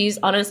 but like, she's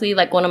honestly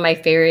like one of my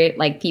favorite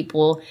like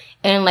people,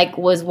 and like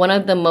was one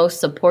of the most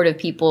supportive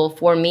people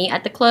for me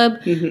at the club,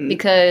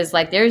 because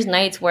like there's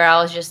nights where I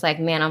was just like,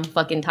 man, I'm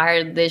fucking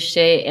tired of this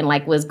shit, and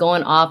like was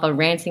going off of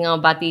ranting on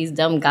about these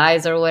dumb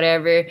guys or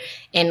whatever,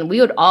 and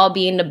we would all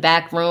be in the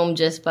back room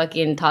just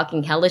fucking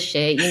talking hella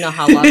shit, you know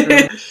how locker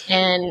room.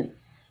 And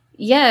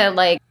yeah,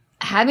 like,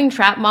 having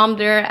Trap Mom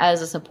there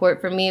as a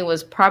support for me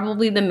was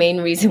probably the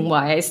main reason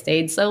why I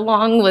stayed so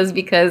long, was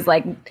because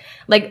like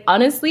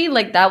honestly,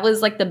 like, that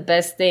was like the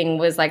best thing,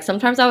 was like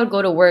sometimes I would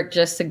go to work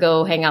just to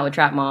go hang out with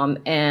Trap Mom,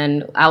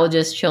 and I would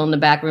just chill in the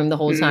back room the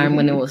whole time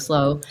when it was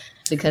slow,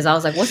 because I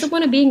was like, what's the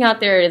point of being out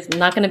there? It's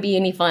not going to be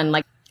any fun.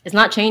 Like, it's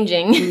not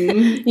changing.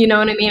 You know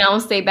what I mean? I'll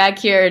stay back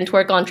here and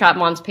twerk on Trap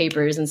Mom's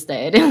papers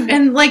instead.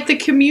 And like, the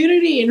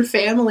community and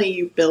family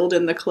you build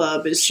in the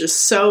club is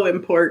just so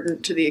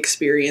important to the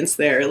experience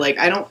there. Like,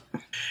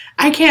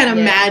 I can't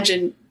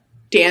imagine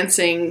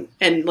dancing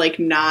and like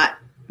not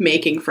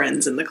making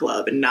friends in the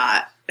club and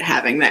not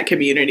having that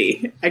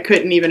community. I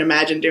couldn't even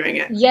imagine doing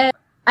it. Yeah.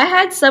 I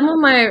had some of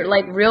my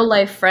like real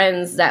life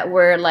friends that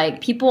were like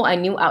people I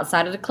knew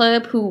outside of the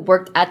club who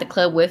worked at the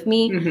club with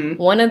me.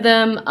 One of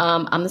them,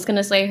 I'm just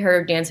gonna say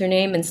her dancer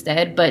name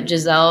instead, but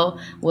Giselle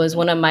was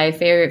one of my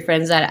favorite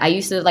friends that I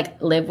used to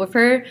like live with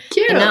her.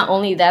 Cute. And not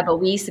only that, but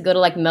we used to go to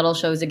like metal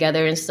shows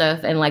together and stuff,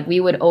 and like we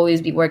would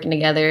always be working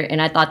together,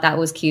 and I thought that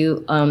was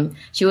cute.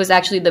 She was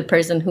actually the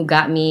person who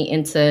got me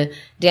into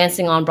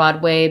dancing on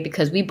Broadway,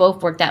 because we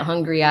both worked at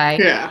Hungry Eye.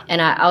 Yeah.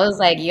 And I was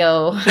like,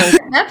 yo,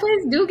 that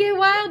place do get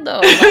wild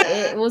though. Like,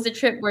 it was a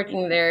trip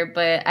working there,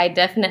 but I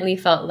definitely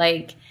felt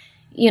like,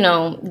 you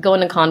know, going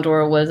to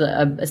Condor was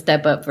a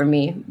step up for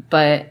me.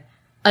 But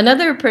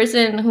another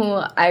person who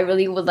I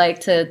really would like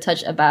to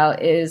touch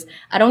about is,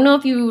 I don't know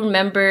if you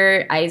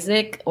remember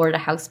Isaac or the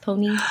House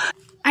Pony.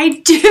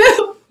 I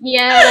do.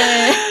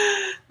 Yeah.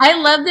 I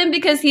loved him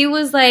because he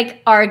was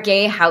like our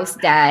gay house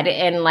dad,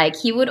 and like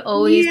he would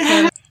always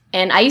come,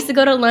 and I used to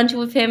go to lunch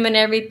with him and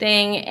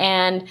everything,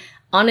 and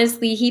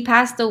honestly, he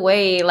passed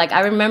away. Like,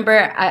 I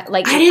remember, I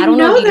didn't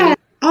know that.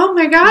 Oh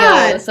my god!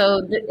 Yeah,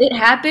 so it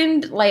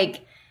happened.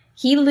 Like,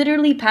 he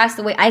literally passed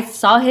away. I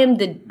saw him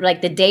the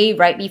day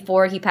right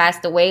before he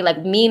passed away.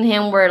 Like, me and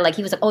him were like,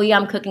 he was like, oh yeah,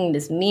 I'm cooking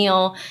this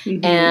meal.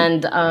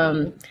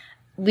 And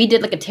we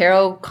did like a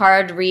tarot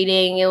card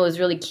reading. It was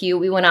really cute.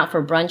 We went out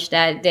for brunch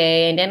that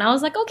day. And then I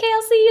was like, okay,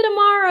 I'll see you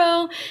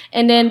tomorrow.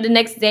 And then the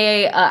next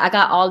day, I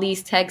got all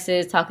these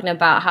texts talking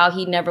about how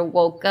he never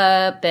woke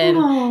up.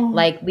 And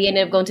like, we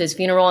ended up going to his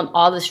funeral and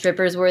all the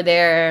strippers were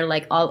there.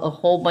 Like, a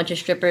whole bunch of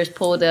strippers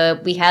pulled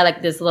up. We had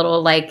like this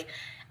little, like,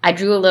 I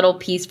drew a little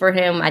piece for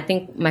him. I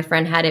think my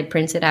friend had it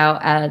printed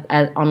out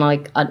on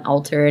like an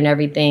altar and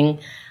everything.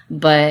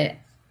 But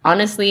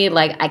honestly,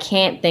 like, I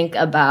can't think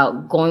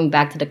about going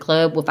back to the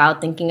club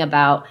without thinking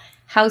about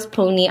House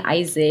Pony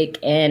Isaac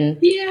and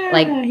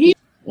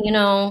you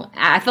know,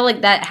 I feel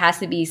like that has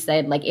to be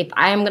said. Like, if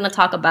I am gonna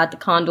talk about the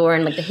Condor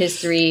and like the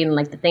history and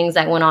like the things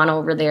that went on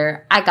over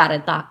there, I gotta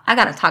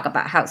talk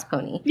about House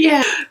Pony.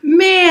 Yeah,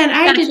 man,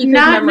 I did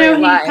not know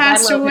he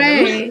passed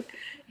away.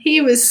 He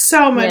was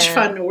so much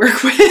fun to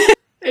work with.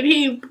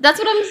 And that's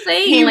what I'm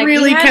saying. He like,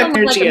 really kept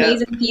like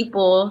amazing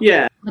people.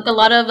 Yeah. Like a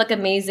lot of like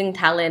amazing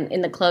talent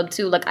in the club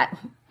too. Like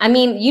I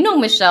mean, you know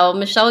Michelle.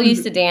 Michelle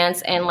used to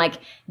dance and like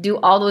do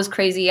all those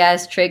crazy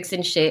ass tricks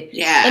and shit.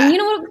 Yeah. And you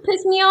know what would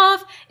piss me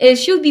off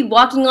is she would be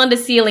walking on the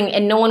ceiling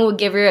and no one would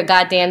give her a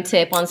goddamn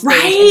tip on stage.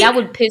 Right? And that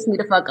would piss me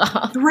the fuck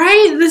off.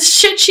 Right? The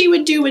shit she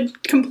would do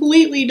would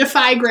completely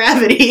defy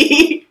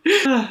gravity.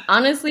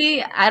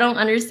 Honestly, I don't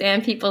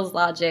understand people's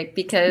logic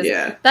because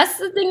that's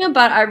the thing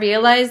I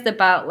realized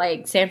about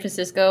like San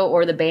Francisco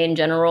or the Bay in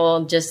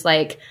general. Just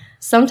like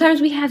sometimes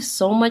we have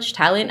so much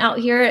talent out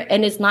here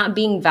and it's not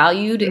being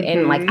valued.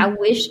 And like, I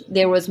wish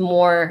there was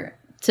more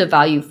to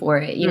value for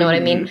it. You know what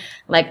I mean?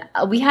 Like,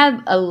 we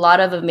have a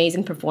lot of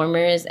amazing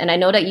performers and I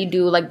know that you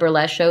do like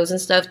burlesque shows and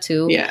stuff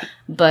too. Yeah.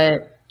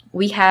 But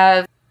we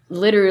have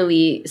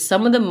literally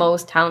some of the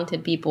most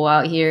talented people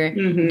out here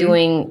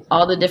doing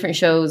all the different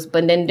shows,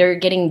 but then they're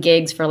getting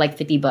gigs for like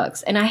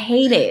 $50 and I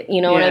hate it.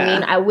 You know what I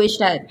mean? I wish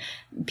that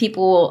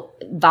people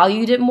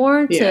valued it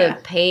more to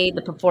pay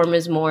the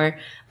performers more,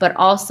 but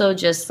also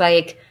just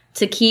like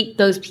to keep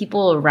those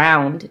people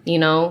around, you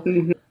know?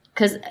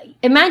 Because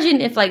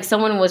imagine if like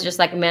someone was just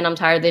like, man, I'm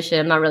tired of this shit.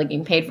 I'm not really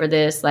getting paid for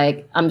this.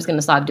 Like, I'm just going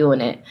to stop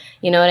doing it.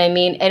 You know what I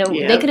mean? And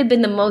they could have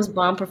been the most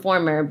bomb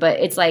performer, but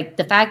it's like,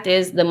 the fact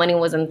is the money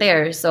wasn't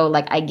there. So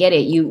like, I get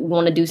it. You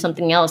want to do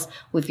something else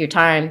with your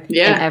time and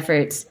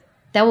efforts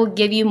that will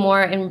give you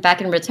more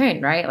back in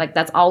return, right? Like,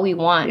 that's all we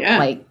want,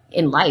 like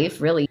in life,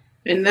 really.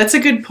 And that's a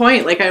good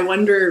point. Like, I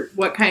wonder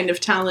what kind of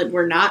talent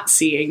we're not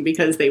seeing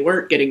because they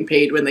weren't getting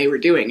paid when they were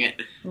doing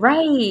it.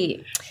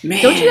 Right.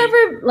 Man. Don't you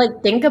ever,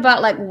 like, think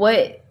about, like,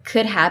 what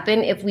could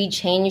happen if we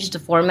changed the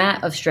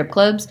format of strip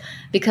clubs?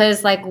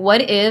 Because, like,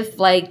 what if,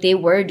 like, they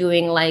were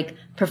doing, like,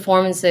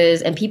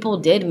 performances and people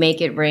did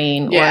make it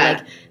rain? Or,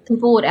 like,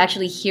 people would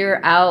actually hear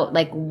out,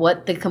 like,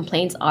 what the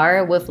complaints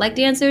are with, like,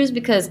 dancers?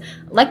 Because,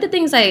 like, the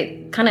things I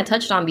kind of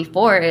touched on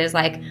before is,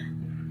 like,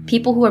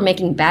 people who are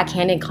making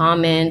backhanded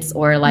comments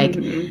or like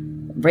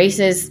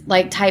racist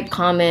like type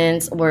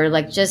comments or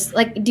like just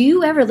like, do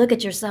you ever look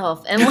at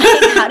yourself and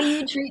like how do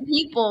you treat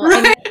people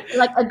and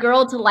like a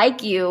girl to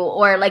like you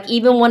or like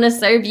even want to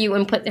serve you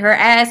and put her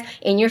ass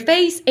in your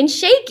face and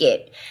shake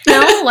it, you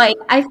know? Like,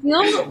 I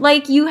feel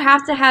like you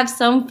have to have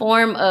some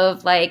form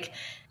of like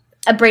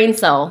a brain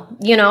cell,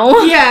 you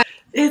know? Yeah,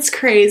 it's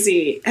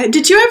crazy.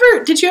 Did you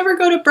ever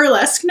go to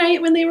burlesque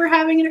night when they were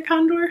having it at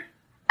Condor?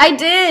 I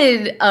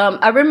did.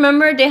 I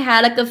remember they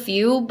had like a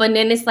few, but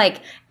then it's like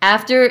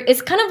after,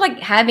 it's kind of like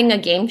having a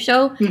game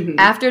show.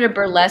 After the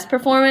burlesque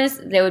performance,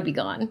 they would be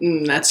gone.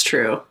 That's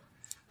true.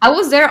 I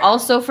was there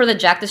also for the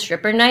Jack the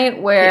Stripper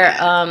night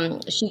where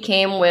she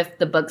came with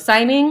the book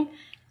signing,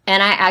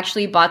 and I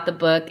actually bought the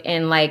book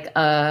and like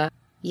there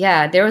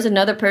was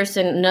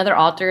another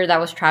author that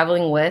was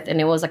traveling with, and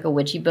it was like a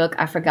witchy book.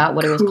 I forgot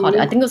what it was called.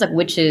 I think it was like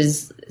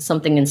Witches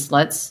something and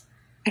Sluts.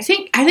 I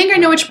think I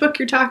know which book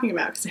you're talking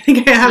about because I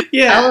think I have.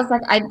 Yeah, I was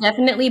like, I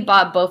definitely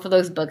bought both of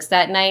those books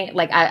that night.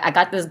 Like, I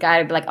got this guy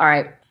to be like, all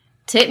right,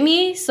 tip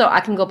me so I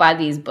can go buy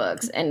these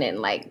books, and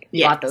then like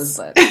bought those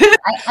books.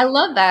 I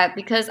love that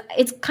because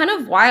it's kind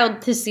of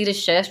wild to see the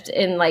shift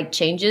in like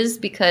changes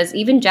because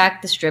even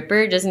Jack the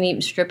Stripper doesn't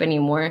even strip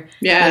anymore.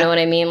 Yeah, you know what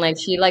I mean? Like,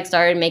 she like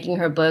started making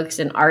her books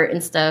and art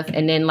and stuff,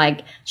 and then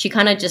like she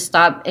kind of just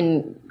stopped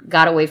and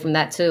got away from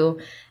that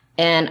too.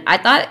 And I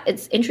thought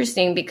it's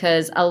interesting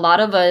because a lot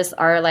of us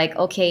are like,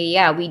 okay,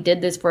 yeah, we did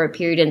this for a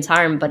period in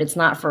time, but it's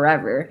not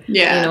forever.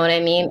 Yeah. You know what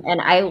I mean?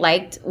 And I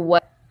liked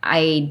what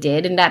I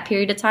did in that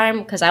period of time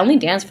because I only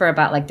danced for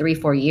about like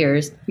 3-4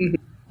 years.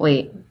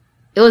 Wait,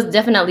 it was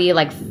definitely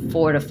like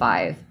 4 to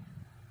 5,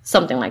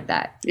 something like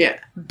that. Yeah.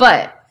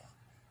 But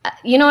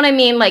you know what I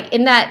mean? Like,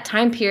 in that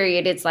time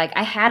period, it's like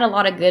I had a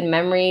lot of good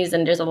memories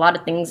and there's a lot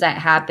of things that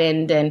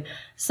happened and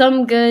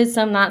some good,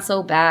 some not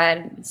so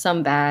bad,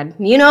 some bad,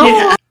 you know?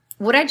 Yeah.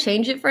 Would I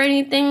change it for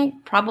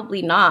anything?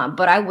 Probably not.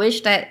 But I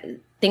wish that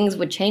things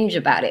would change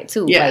about it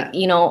too. Yeah. Like,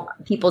 you know,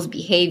 people's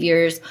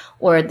behaviors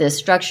or the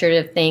structure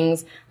of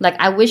things. Like,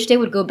 I wish they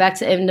would go back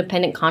to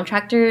independent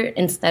contractor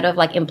instead of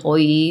like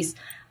employees.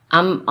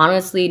 I'm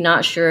honestly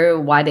not sure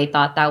why they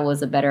thought that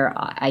was a better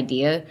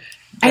idea.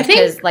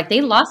 Because like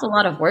they lost a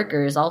lot of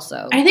workers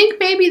also. I think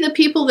maybe the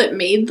people that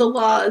made the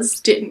laws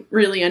didn't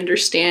really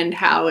understand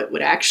how it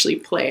would actually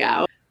play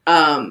out.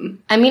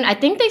 I mean, I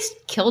think they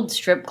killed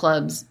strip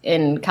clubs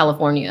in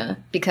California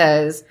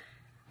because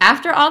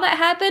after all that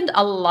happened,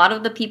 a lot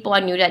of the people I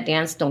knew that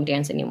danced don't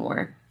dance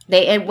anymore.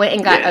 They went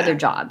and got other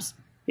jobs.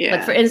 Yeah.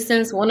 Like for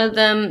instance, one of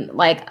them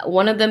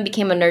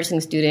became a nursing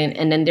student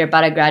and then they're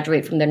about to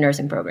graduate from their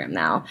nursing program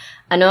now.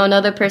 I know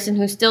another person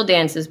who still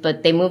dances,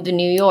 but they moved to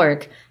New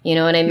York. You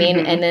know what I mean?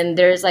 Mm-hmm. And then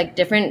there's like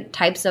different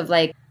types of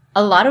like,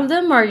 a lot of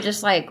them are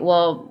just like,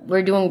 well,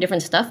 we're doing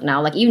different stuff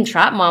now. Like even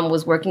Trap Mom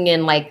was working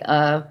in like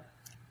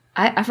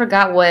I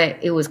forgot what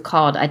it was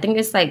called. I think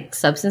it's like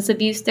substance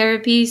abuse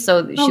therapy.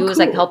 So she was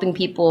like helping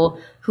people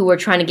who were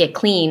trying to get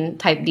clean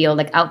type deal,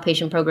 like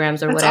outpatient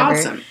programs or whatever.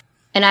 Awesome.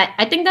 And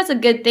I think that's a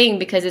good thing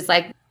because it's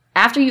like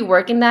after you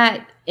work in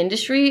that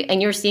industry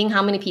and you're seeing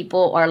how many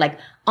people are like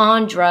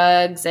on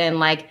drugs and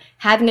like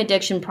having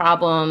addiction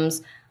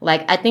problems,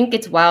 like I think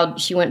it's wild.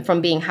 She went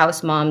from being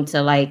house mom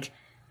to like,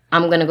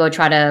 I'm going to go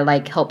try to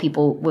like help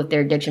people with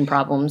their addiction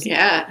problems.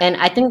 Yeah. And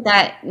I think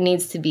that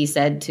needs to be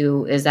said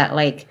too, is that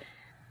like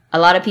a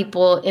lot of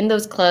people in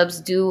those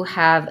clubs do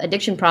have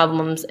addiction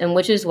problems, and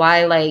which is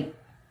why like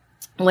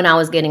when I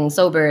was getting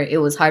sober, it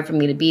was hard for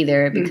me to be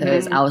there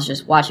because I was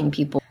just watching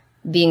people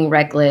being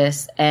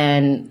reckless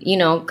and, you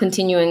know,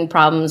 continuing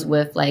problems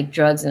with like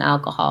drugs and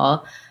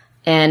alcohol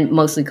and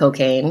mostly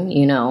cocaine,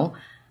 you know.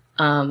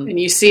 And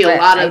you see a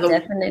lot of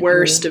the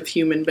worst of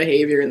human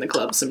behavior in the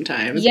club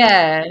sometimes.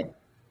 Yeah.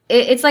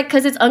 It's like,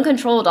 because it's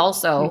uncontrolled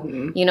also,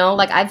 you know,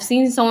 like I've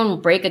seen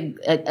someone break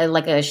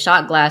a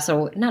shot glass,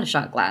 or not a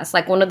shot glass,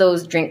 like one of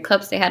those drink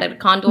cups they had at a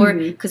Condor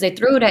because they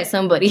threw it at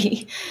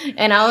somebody.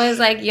 And I was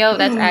like, yo,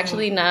 that's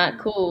actually not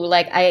cool.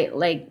 Like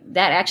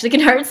that actually can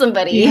hurt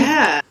somebody.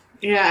 Yeah.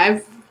 Yeah.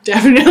 I've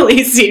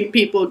definitely seen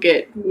people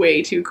get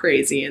way too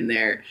crazy in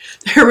there.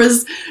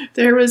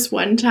 There was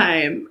one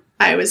time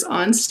I was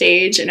on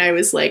stage and I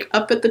was like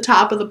up at the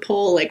top of the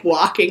pole, like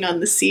walking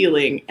on the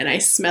ceiling, and I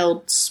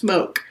smelled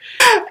smoke.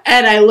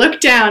 And I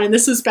looked down, and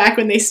this was back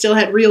when they still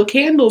had real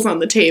candles on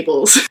the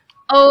tables.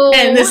 Oh,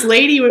 and this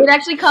lady it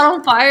actually caught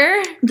on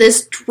fire.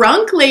 This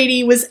drunk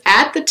lady was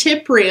at the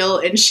tip rail,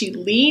 and she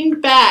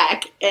leaned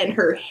back, and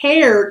her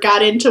hair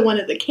got into one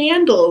of the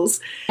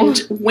candles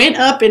and went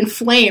up in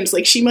flames.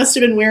 Like she must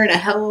have been wearing a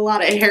hell of a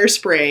lot of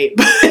hairspray,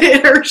 but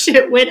her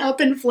shit went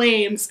up in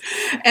flames.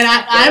 And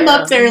I'm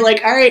up there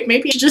like, all right,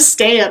 maybe I should just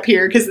stay up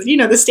here because you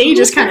know the stage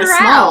is kind of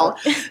small.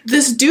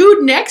 This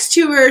dude next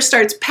to her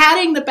starts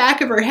patting the back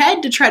of her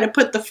head to try to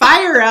put the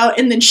fire out,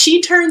 and then she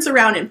turns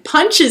around and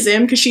punches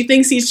him because she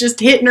thinks he's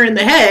just hitting her in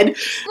the head.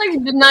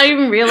 Like did not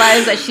even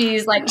realize that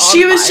she's like on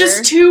she was fire.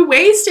 Just too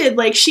wasted.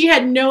 Like she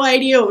had no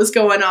idea what was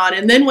going on.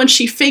 And then when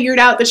she figured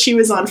out that she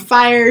was on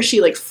fire,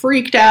 she like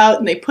freaked out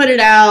and they put it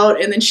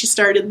out, and then she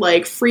started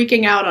like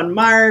freaking out on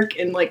Mark,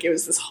 and like it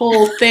was this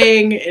whole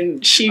thing,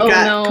 and she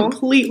got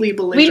completely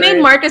belligerent. We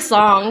made Mark a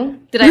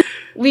song.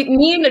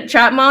 Me and the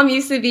Trap Mom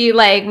used to be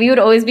like, we would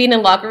always be in the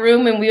locker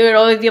room and we would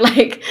always be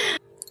like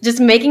just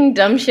making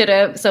dumb shit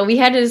up. So we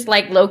had this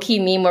like low-key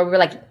meme where we were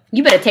like,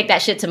 you better take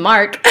that shit to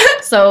Mark.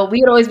 So we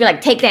would always be like,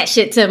 take that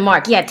shit to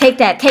Mark. Yeah, take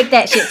that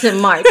shit to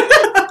Mark.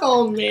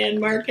 Oh man,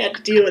 Mark had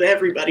to deal with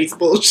everybody's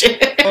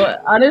bullshit.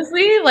 Well,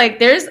 honestly, like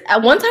there's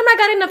one time I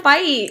got in a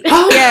fight.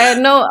 Yeah,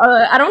 no,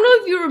 I don't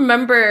know if you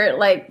remember,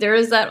 like there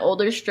was that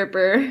older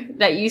stripper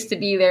that used to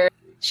be there.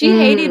 She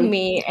hated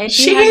me, and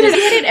she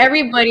hated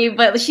everybody,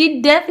 but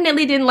she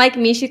definitely didn't like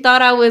me. She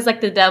thought I was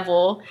like the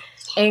devil.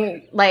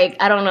 And like,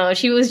 I don't know,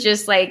 she was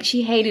just like,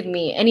 she hated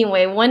me.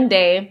 Anyway, one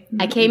day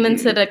I came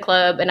into the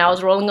club and I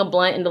was rolling a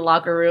blunt in the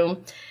locker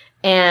room,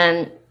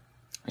 and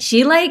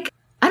she like,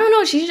 I don't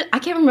know, I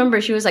can't remember.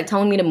 She was like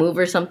telling me to move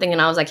or something.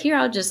 And I was like, here,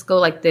 I'll just go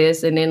like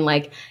this. And then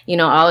like, you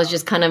know, I was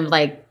just kind of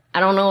like, I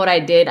don't know what I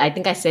did. I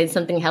think I said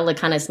something hella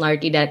kind of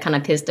snarky that kind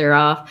of pissed her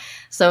off.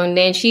 So and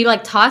then she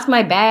like tossed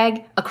my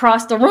bag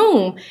across the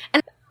room,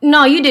 and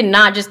no, you did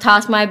not just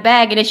toss my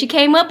bag. And then she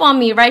came up on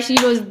me, right? She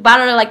was about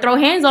to like throw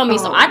hands on me.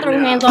 So I threw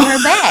hands on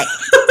her back.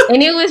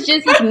 And it was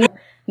just like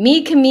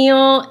me,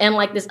 Camille, and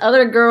like this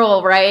other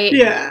girl, right?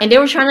 Yeah. And they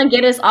were trying to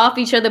get us off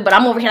each other, but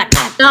I'm over here like,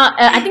 no,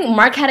 I think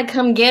Mark had to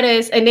come get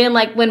us. And then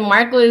like when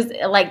Mark was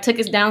like took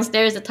us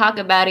downstairs to talk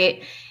about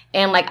it,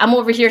 and like I'm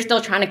over here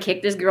still trying to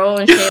kick this girl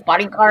and shit,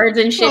 bodyguards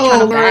and shit, trying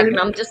to back. And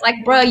I'm just like,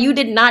 bro, you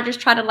did not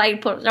just try to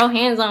like throw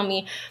hands on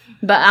me.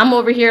 But I'm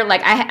over here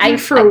like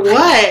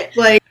what?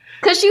 Like,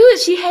 because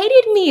she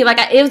hated me. Like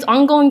it was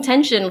ongoing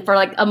tension for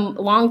like a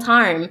long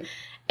time.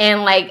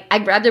 And like I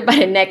grabbed her by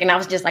the neck and I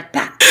was just like,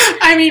 bah.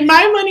 I mean,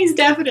 my money's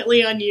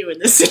definitely on you in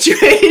this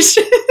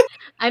situation.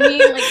 I mean,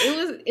 like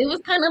it was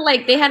kind of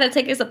like they had to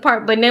take us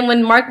apart. But then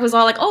when Mark was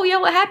all like, "Oh yeah,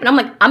 what happened?" I'm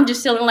like, I'm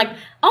just chilling. Like,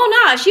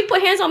 oh nah, she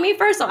put hands on me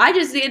first, so I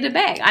just did the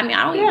bag. I mean,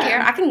 I don't even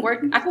care. I can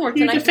work tonight.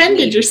 You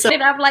defended yourself.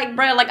 And I'm like,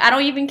 bro, like I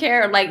don't even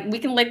care. Like we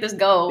can let this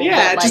go.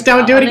 Yeah, but, just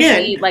don't do it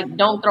again. Like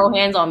don't throw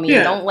hands on me.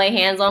 Yeah. Don't lay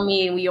hands on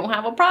me. We don't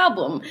have a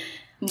problem.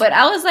 But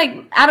I was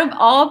like, out of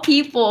all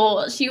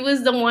people, she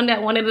was the one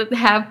that wanted to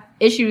have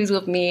issues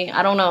with me.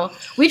 I don't know.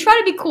 We tried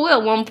to be cool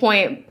at one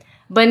point,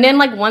 but then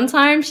like one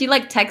time she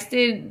like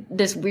texted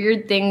this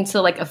weird thing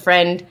to like a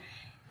friend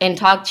and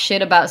talked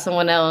shit about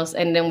someone else,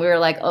 and then we were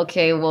like,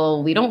 okay,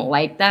 well, we don't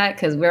like that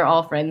because we're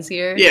all friends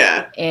here.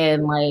 Yeah.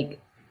 And like,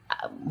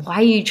 why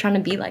are you trying to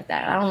be like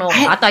that? I don't know.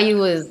 I thought you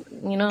was,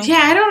 you know.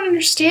 Yeah, I don't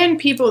understand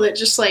people that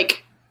just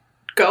like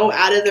go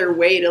out of their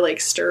way to like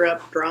stir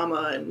up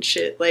drama and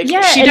shit. Like,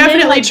 Yeah, she and then,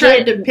 definitely like,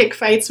 tried to pick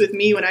fights with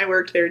me when I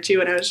worked there too,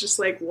 and I was just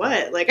like,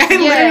 what? Like, I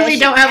literally she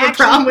don't have a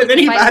actually problem with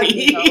picked fights with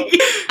anybody. me,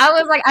 though. I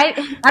was like,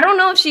 I don't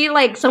know if she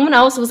like someone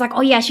else was like,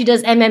 oh yeah, she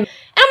does MM, and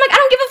I'm like, I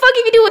don't give a fuck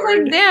if you do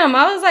it. Like, damn.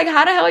 I was like,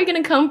 how the hell are you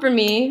gonna come for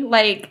me?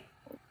 Like,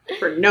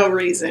 For no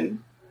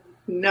reason.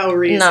 No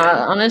reason.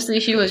 nah, honestly,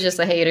 she was just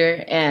a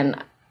hater,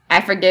 and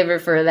I forgive her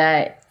for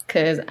that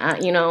because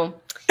you know,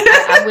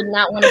 I would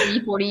not want to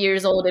be 40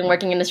 years old and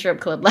working in a strip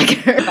club like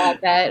her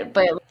about that,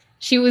 but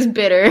she was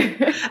bitter.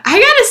 I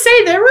gotta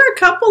say, there were a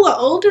couple of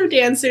older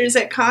dancers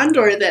at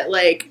Condor that,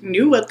 like,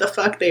 knew what the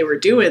fuck they were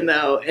doing,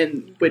 though,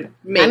 and would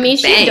make I mean,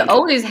 she bank.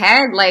 always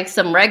had, like,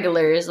 some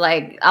regulars.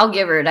 Like, I'll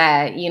give her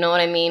that. You know what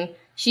I mean?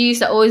 She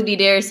used to always be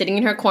there sitting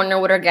in her corner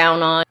with her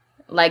gown on.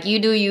 Like, you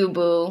do you,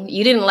 boo.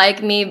 You didn't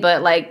like me,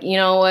 but, like, you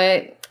know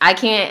what? I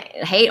can't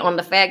hate on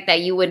the fact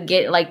that you would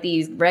get, like,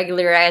 these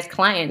regular-ass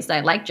clients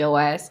that liked your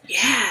ass.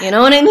 Yeah. You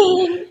know what I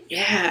mean?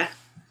 Yeah.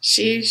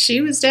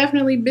 She was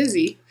definitely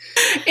busy.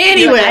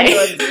 Anyway,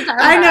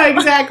 I know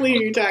exactly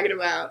who you're talking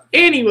about.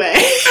 Anyway,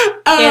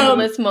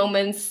 Scandalous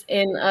moments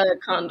in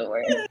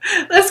Condor.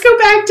 let's go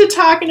back to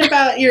talking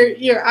about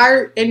your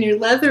art and your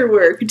leather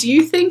work. Do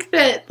you think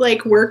that,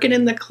 like, working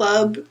in the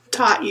club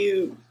taught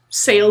you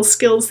sales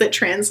skills that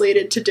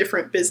translated to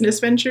different business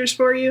ventures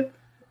for you?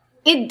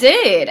 It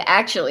did,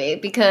 actually,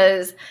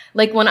 because,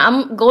 like, when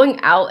I'm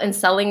going out and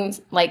selling,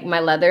 like, my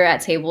leather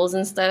at tables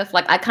and stuff,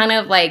 like, I kind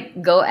of,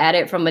 like, go at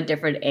it from a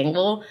different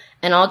angle,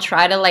 and I'll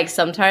try to, like,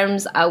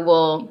 sometimes I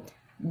will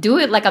do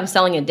it like I'm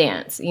selling a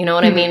dance, you know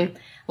what I mean?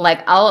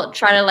 Like, I'll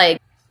try to,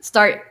 like,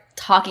 start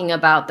talking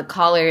about the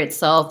collar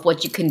itself,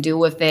 what you can do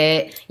with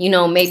it, you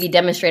know, maybe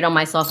demonstrate on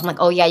myself. I'm like,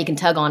 oh, yeah, you can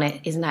tug on it.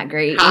 Isn't that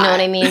great? You know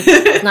what I mean?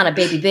 It's not a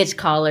baby bitch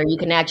collar. You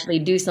can actually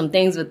do some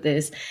things with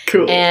this.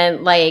 Cool.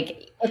 And,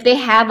 like, if they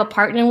have a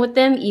partner with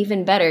them,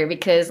 even better,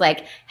 because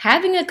like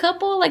having a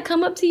couple like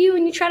come up to you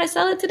and you try to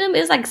sell it to them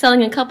is like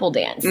selling a couple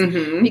dance.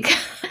 Because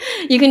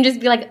you can just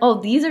be like, oh,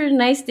 these are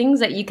nice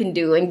things that you can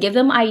do, and give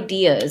them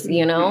ideas,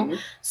 you know?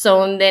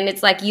 So and then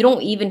it's like you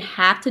don't even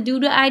have to do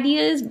the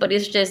ideas, but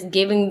it's just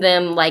giving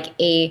them like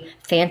a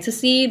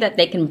fantasy that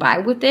they can buy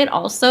with it.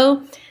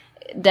 Also,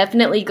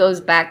 definitely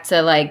goes back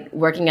to like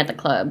working at the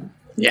club.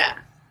 Yeah.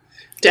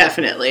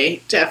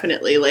 Definitely.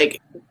 Like,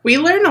 we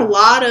learn a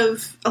lot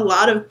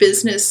of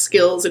business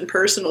skills and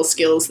personal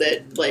skills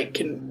that, like,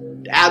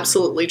 can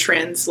absolutely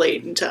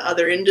translate into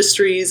other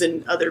industries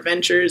and other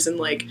ventures, and,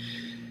 like,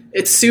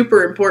 it's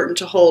super important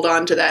to hold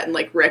on to that and,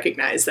 like,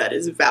 recognize that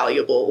as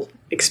valuable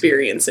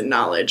experience and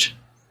knowledge.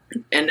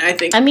 And I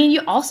think, I mean,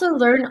 you also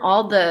learn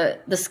all the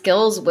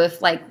skills with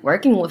like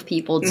working with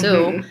people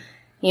too.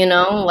 You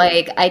know,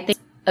 like, I think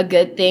a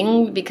good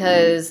thing,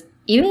 because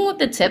even with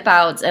the tip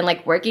outs and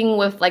like working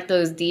with like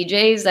those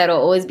DJs that'll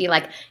always be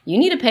like, you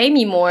need to pay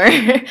me more, or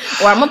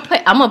I'm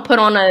gonna put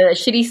on a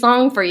shitty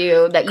song for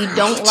you that you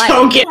don't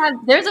like.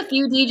 There's a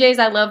few DJs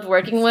I loved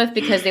working with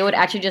because they would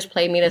actually just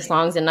play me the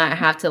songs and not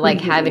have to like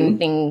have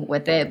anything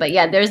with it. But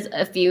yeah, there's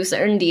a few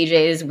certain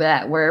DJs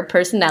that were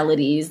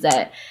personalities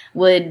that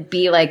would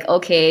be like,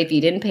 okay, if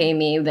you didn't pay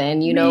me,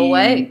 then you know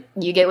what?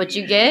 You get what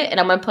you get, and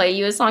I'm gonna play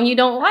you a song you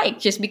don't like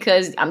just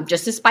because I'm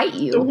just to spite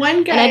you. The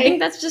one guy, and I think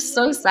that's just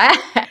so sad.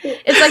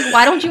 It's like,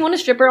 why don't you want a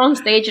stripper on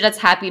stage that's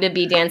happy to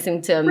be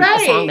dancing to a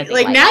song that they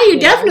like? Now you're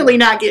definitely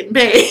not getting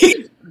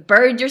paid.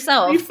 Bird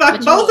yourself. You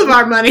fucked both of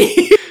our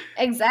money.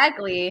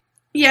 Exactly.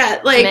 Yeah,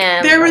 like,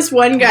 there was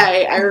one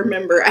guy I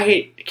remember,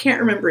 I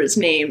can't remember his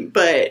name,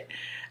 but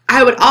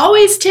I would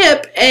always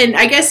tip, and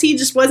I guess he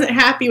just wasn't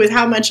happy with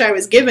how much I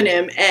was giving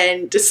him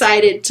and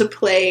decided to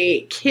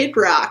play Kid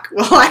Rock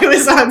while I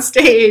was on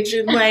stage.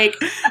 And, like,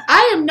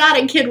 I am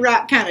not a Kid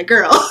Rock kind of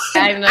girl.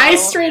 I know. I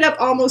straight up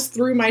almost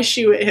threw my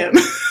shoe at him.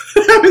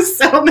 I was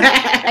so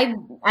mad.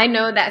 I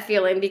know that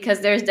feeling, because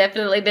there's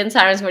definitely been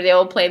times where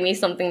they'll play me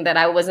something that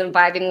I wasn't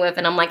vibing with,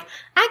 and I'm like,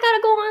 I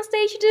gotta go on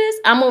stage to this.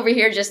 I'm over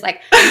here just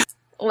like...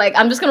 Like,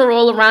 I'm just going to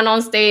roll around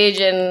on stage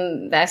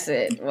and that's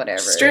it, whatever.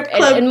 Strip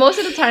club. And most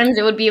of the times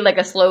it would be like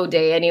a slow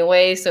day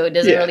anyway, so it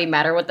doesn't really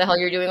matter what the hell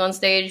you're doing on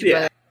stage.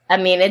 Yeah. But,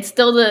 I mean, it's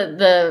still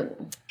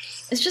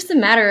it's just a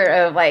matter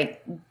of,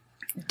 like,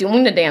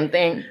 doing the damn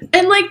thing.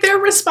 And, like, they're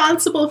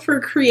responsible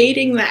for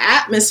creating the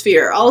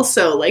atmosphere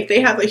also. Like,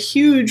 they have a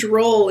huge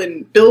role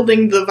in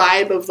building the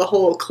vibe of the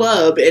whole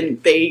club,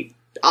 and they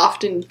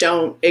often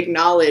don't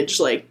acknowledge,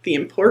 like, the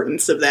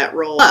importance of that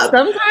role.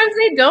 Sometimes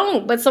they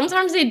don't, but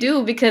sometimes they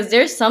do, because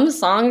there's some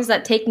songs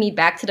that take me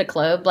back to the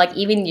club, like,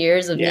 even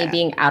years of me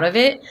being out of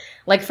it.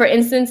 Like, for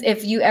instance,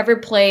 if you ever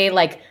play,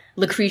 like,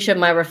 Lucretia,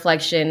 My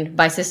Reflection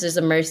by Sisters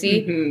of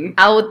Mercy,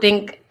 I would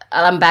think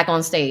I'm back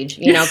on stage,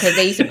 you know, because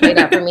they used to play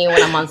that for me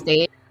when I'm on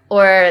stage.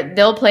 Or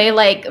they'll play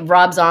like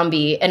Rob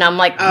Zombie, and I'm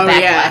like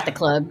back at the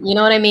club. You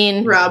know what I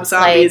mean? Rob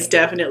Zombie is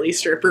definitely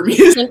stripper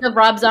music. Think of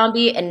Rob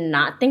Zombie and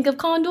not think of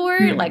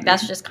Condor. Like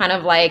that's just kind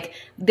of like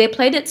they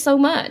played it so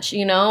much,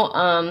 you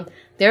know.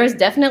 There's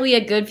definitely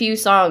a good few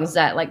songs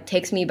that like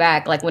takes me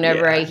back, like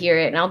whenever I hear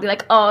it, and I'll be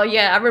like, oh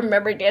yeah, I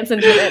remember dancing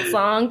to that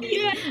song.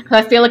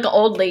 I feel like an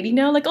old lady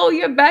now, like, oh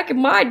yeah, back in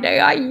my day,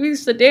 I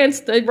used to dance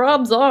to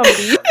Rob Zombie.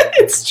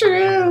 It's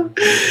true.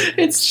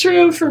 It's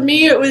true. For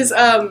me, it was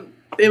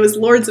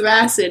Lords of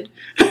Acid.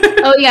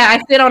 Oh yeah,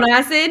 I sit on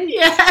acid.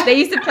 Yeah. They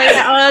used to play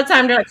that all the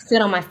time. They're like,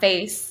 sit on my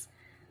face.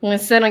 I'm gonna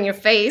sit on your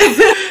face.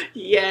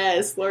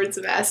 Yes, Lords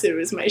of Acid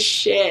was my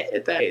shit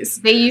at that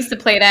days. They used to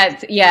play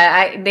that.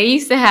 Yeah, they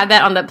used to have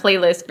that on the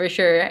playlist for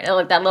sure.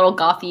 Like that little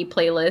gothy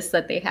playlist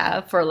that they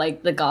have for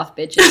like the goth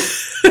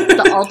bitches.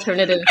 The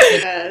alternative.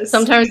 Yes.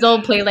 Sometimes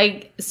they'll play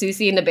like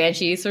Susie and the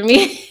Banshees for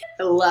me.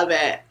 I love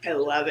it. I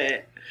love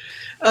it.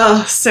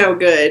 Oh, so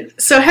good.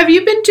 So have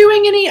you been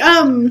doing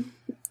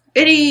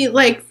any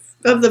like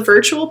of the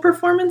virtual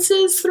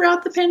performances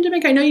throughout the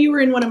pandemic? I know you were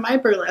in one of my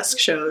burlesque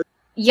shows.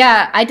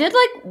 Yeah, I did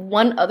like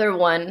one other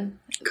one.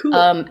 Cool.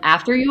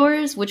 After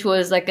yours, which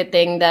was like a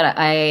thing that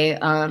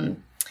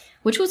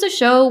which was a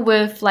show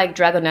with like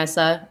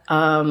Dragonessa,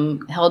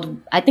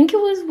 held, I think it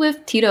was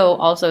with Tito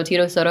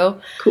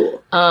Soto.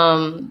 Cool.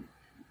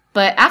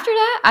 But after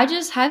that, I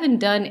just haven't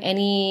done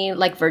any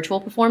like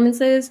virtual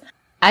performances.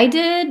 I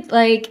did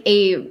like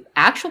a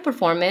actual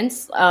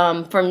performance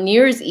from New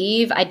Year's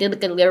Eve. I did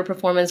like a lyric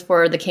performance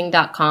for the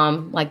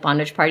King.com like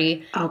bondage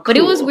party. Oh, cool. But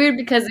it was weird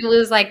because it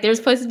was like there's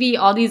supposed to be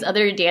all these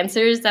other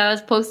dancers that I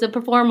was supposed to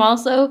perform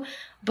also,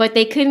 but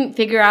they couldn't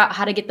figure out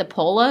how to get the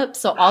pole up,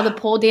 so all the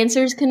pole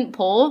dancers couldn't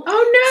pole.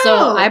 Oh no!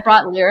 So I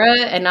brought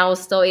Lyra, and I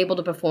was still able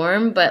to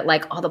perform, but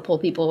like all the pole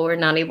people were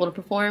not able to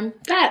perform.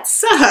 That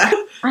sucks.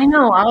 I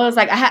know. I was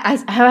like, I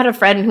had a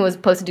friend who was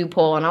supposed to do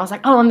pole, and I was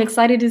like, oh, I'm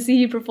excited to see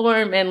you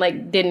perform, and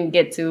like didn't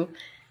get to.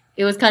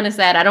 It was kind of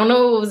sad. I don't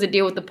know what was the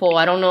deal with the pole.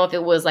 I don't know if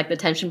it was like the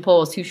tension pole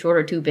was too short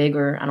or too big,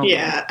 or I don't know.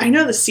 Yeah, I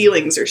know the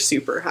ceilings are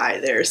super high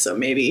there, so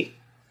maybe.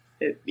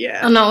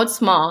 Oh no, it's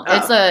small. Oh.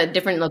 It's a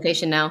different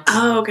location now.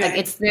 Oh, okay. Like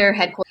it's their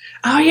headquarters.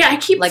 Oh yeah, I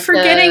keep like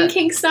forgetting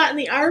Kink's not in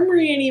the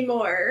Armory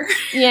anymore.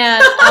 Yeah,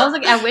 I was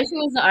like, I wish it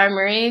was the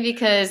Armory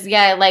because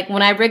like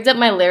when I rigged up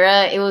my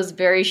Lyra, it was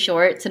very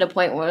short to the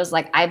point where it was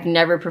like I've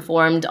never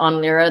performed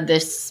on Lyra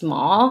this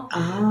small,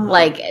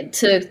 like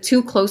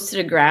too close to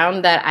the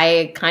ground that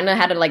I kind of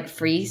had to like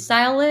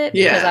freestyle it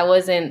because I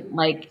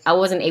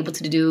wasn't able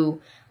to do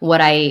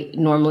what I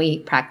normally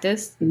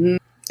practice. Mm-hmm.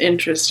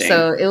 Interesting.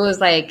 So it was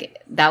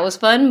like, that was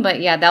fun.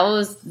 But yeah, that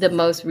was the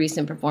most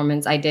recent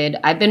performance I did.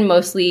 I've been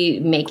mostly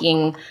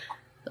making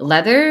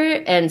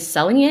leather and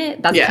selling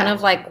it. That's kind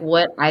of like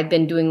what I've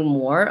been doing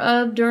more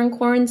of during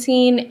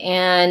quarantine.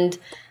 And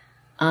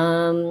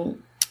I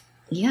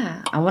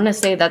want to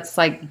say that's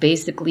like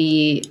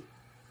basically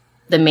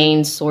the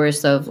main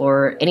source of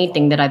or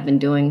anything that I've been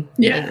doing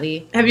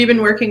lately. Have you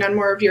been working on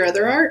more of your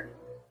other art?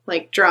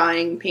 Like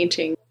drawing,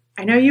 painting?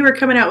 I know you were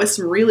coming out with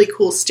some really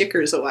cool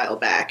stickers a while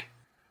back.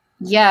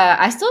 Yeah,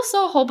 I still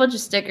sell a whole bunch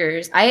of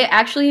stickers. I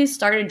actually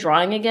started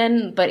drawing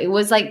again, but it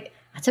was like,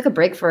 I took a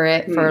break for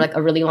it for like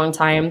a really long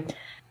time.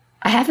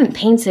 I haven't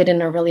painted in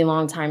a really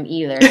long time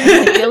either.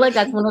 I feel like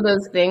that's one of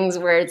those things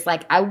where it's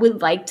like, I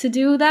would like to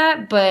do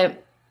that,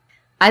 but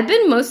I've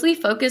been mostly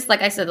focused,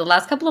 like I said, the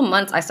last couple of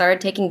months, I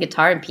started taking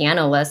guitar and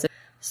piano lessons.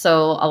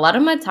 So a lot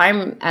of my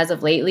time as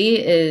of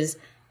lately is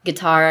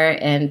guitar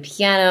and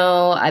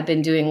piano. I've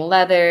been doing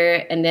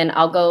leather, and then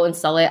I'll go and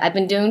sell it. I've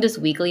been doing this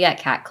weekly at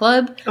Cat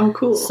Club. Oh,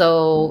 cool.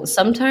 So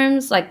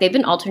sometimes, like, they've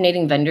been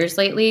alternating vendors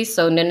lately.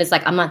 So then it's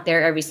like, I'm not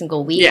there every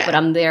single week, but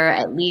I'm there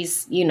at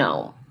least,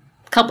 a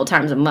couple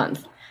times a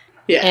month.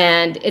 Yeah.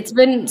 And it's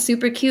been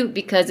super cute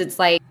because it's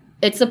like,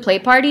 it's a play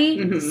party.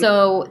 Mm-hmm.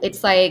 So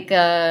it's like,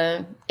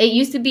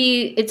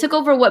 it took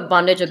over what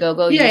Bondage A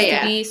Go-Go used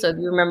to be. So if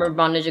you remember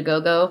Bondage A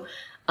Go-Go,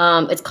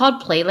 it's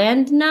called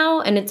Playland now,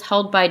 and it's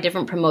held by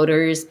different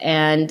promoters,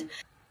 and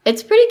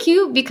it's pretty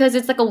cute because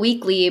it's like a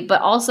weekly,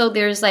 but also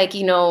there's like,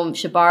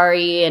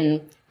 Shibari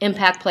and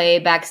Impact Play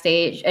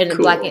backstage and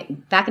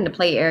back in the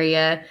play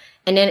area.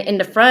 And then in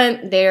the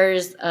front,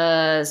 there's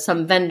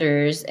some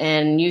vendors,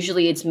 and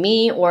usually it's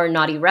me or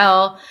Naughty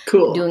Rel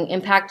doing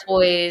Impact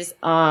toys.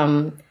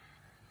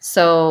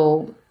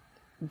 So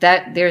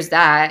there's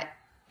that.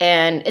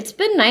 And it's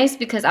been nice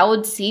because I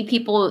would see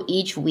people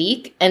each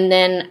week, and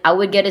then I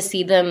would get to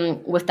see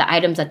them with the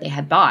items that they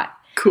had bought.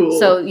 Cool.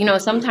 So,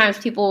 sometimes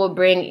people will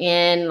bring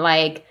in,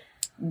 like,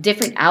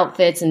 different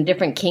outfits and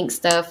different kink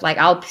stuff. Like,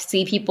 I'll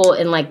see people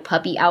in, like,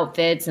 puppy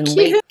outfits and,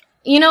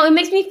 it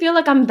makes me feel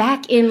like I'm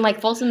back in, like,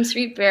 Folsom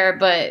Street Fair,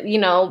 but,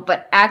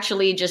 but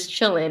actually just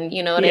chilling,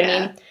 you know what I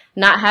mean?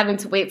 Not having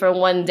to wait for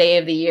one day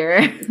of the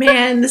year.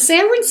 Man, the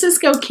San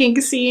Francisco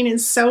kink scene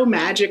is so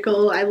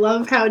magical. I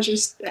love how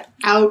just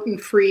out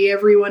and free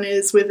everyone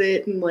is with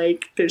it. And,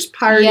 like, there's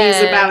parties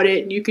about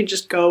it. And you can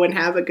just go and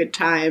have a good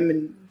time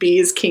and be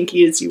as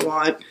kinky as you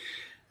want.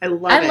 I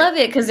love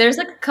it because there's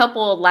like a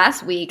couple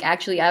last week.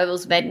 Actually, I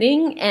was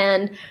vending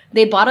and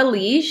they bought a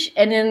leash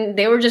and then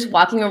they were just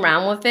walking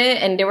around with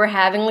it and they were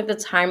having like the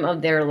time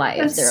of their life.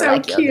 That's they were so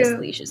like, "Yo, cute. this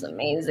leash is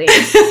amazing,"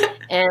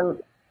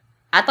 and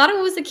I thought it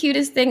was the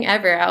cutest thing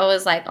ever. I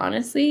was like,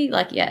 honestly,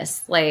 like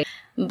yes, like,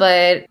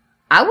 but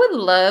I would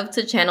love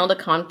to channel the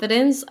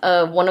confidence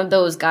of one of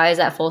those guys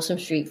at Folsom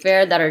Street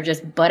Fair that are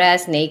just butt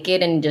ass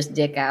naked and just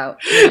dick out.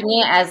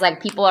 Me, as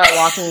like people are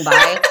walking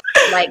by,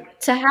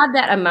 like to have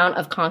that amount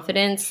of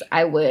confidence,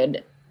 I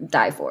would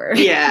die for.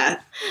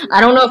 Yeah.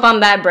 I don't know if I'm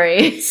that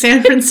brave.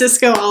 San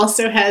Francisco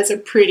also has a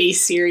pretty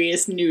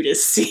serious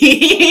nudist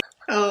scene.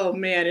 Oh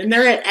man, and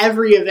they're at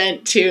every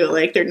event too.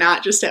 Like they're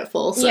not just at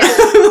Folsom.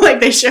 Yeah. Like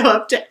they show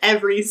up to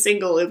every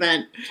single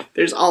event.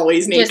 There's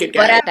always naked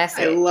guys.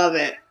 I love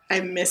it. I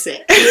miss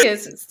it.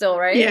 It's still,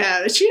 right?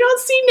 Yeah, but you don't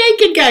see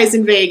naked guys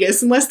in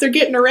Vegas unless they're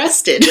getting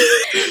arrested.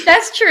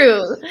 That's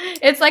true.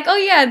 It's like, oh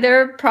yeah,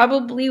 they're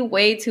probably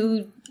way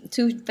too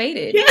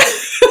faded.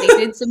 Yeah.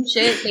 They did some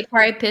shit. They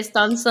probably pissed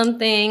on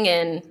something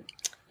and,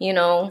 you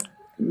know,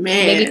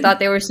 maybe thought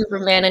they were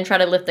Superman and tried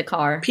to lift the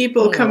car.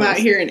 People come out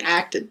here and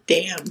act a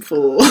damn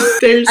fool.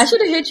 I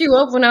should have hit you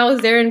up when I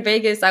was there in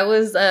Vegas. I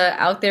was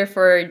out there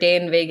for a day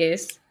in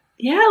Vegas.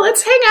 Yeah,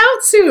 let's hang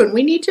out soon.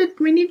 We need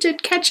to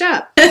catch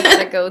up.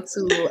 To go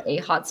to a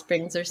hot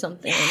springs or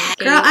something.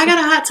 Girl, I got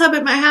a hot tub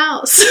at my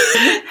house.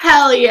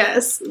 Hell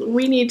yes.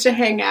 We need to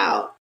hang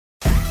out.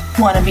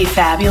 Want to be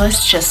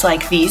fabulous just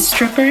like these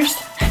strippers?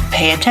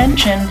 Pay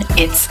attention.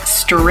 It's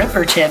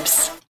stripper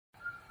tips.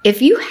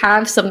 If you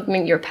have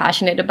something you're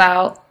passionate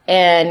about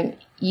and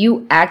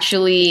you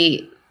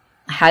actually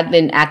have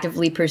been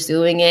actively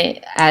pursuing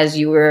it as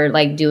you were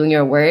like doing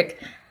your work,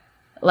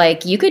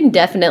 like you can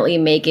definitely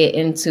make it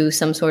into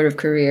some sort of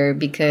career,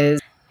 because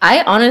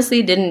I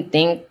honestly didn't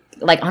think,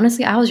 like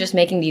honestly, I was just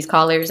making these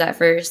collars at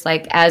first.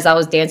 Like as I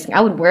was dancing, I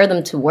would wear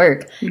them to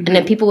work. Mm-hmm. And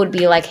then people would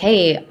be like,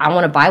 hey, I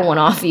want to buy one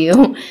off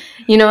you.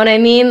 You know what I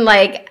mean?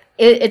 Like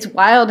it's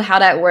wild how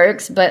that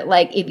works. But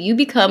like if you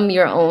become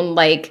your own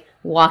like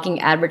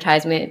walking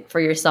advertisement for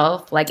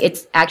yourself, like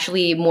it's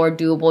actually more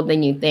doable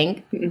than you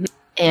think. Mm-hmm.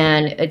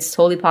 And it's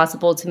totally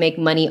possible to make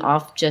money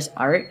off just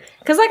art.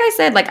 Because like I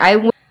said,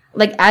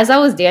 like as I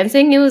was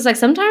dancing, it was like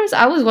sometimes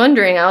I was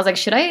wondering, I was like,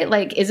 should I,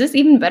 like, is this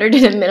even better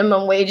than a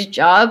minimum wage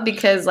job?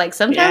 Because like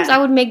sometimes I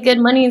would make good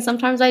money and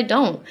sometimes I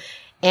don't.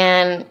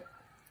 And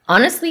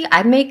honestly,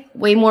 I make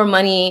way more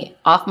money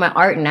off my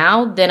art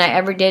now than I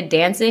ever did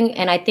dancing.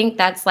 And I think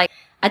that's like,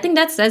 I think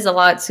that says a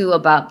lot too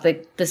about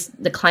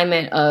the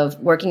climate of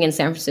working in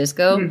San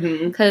Francisco,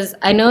 because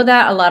I know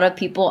that a lot of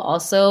people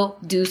also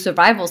do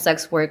survival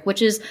sex work,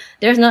 which is,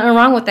 there's nothing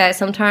wrong with that.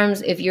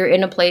 Sometimes if you're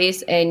in a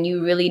place and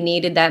you really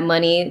needed that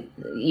money,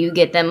 you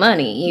get that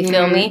money. You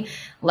feel me?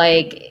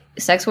 Like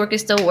sex work is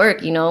still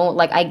work, you know,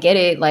 like I get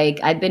it. Like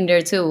I've been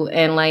there too.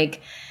 And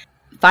like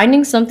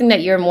finding something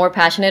that you're more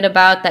passionate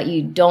about, that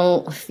you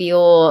don't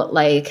feel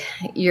like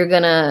you're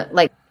gonna,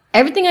 like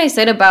everything I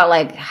said about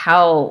like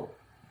how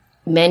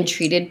men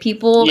treated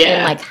people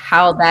and like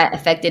how that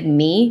affected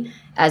me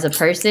as a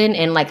person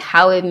and like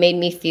how it made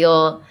me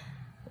feel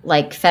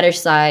like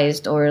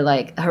fetishized or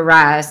like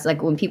harassed,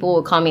 like when people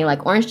would call me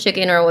like orange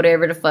chicken or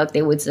whatever the fuck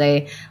they would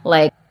say.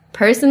 Like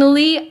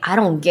personally, I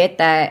don't get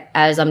that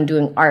as I'm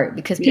doing art,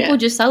 because people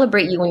just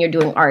celebrate you when you're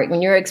doing art.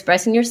 When you're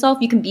expressing yourself,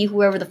 you can be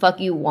whoever the fuck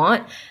you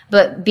want,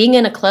 but being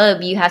in a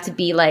club, you have to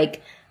be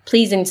like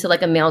pleasing to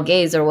like a male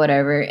gaze or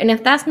whatever. And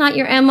if that's not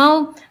your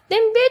MO,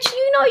 then bitch,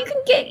 you know,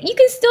 you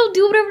can still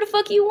do whatever the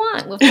fuck you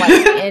want with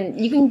life. And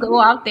you can go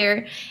out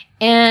there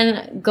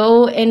and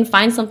go and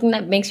find something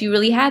that makes you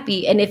really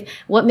happy. And if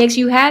what makes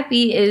you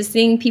happy is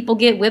seeing people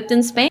get whipped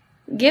and spanked,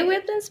 get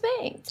whipped and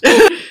spanked.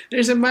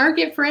 There's a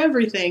market for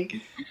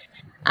everything.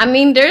 I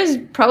mean, there's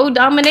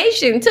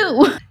pro-domination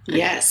too.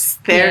 Yes,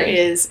 there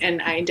is.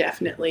 And I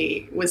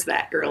definitely was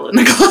that girl in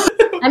the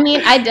club. I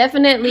mean, I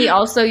definitely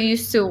also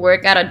used to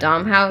work at a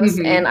dom house.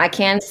 And I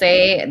can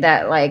say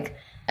that like,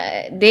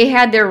 they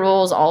had their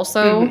rules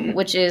also,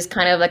 which is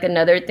kind of like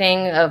another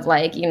thing of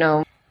like, you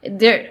know,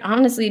 they're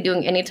honestly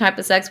doing any type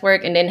of sex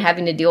work and then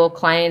having to deal with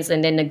clients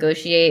and then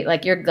negotiate.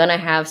 Like you're going to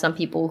have some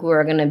people who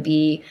are going to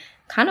be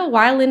kind of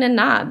wilding and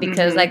not,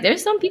 because like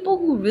there's some people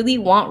who really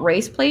want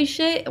race play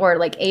shit or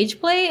like age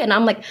play. And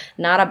I'm like,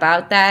 not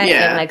about that.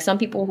 And like some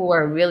people who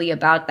are really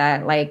about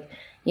that, like,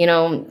 you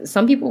know,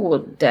 some people will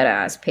dead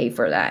ass pay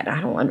for that.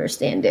 I don't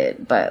understand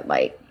it, but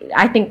like,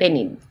 I think they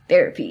need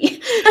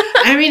therapy.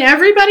 I mean,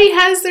 everybody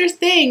has their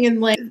thing,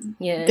 and like,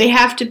 they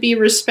have to be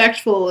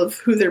respectful of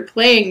who they're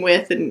playing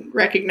with and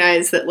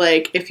recognize that,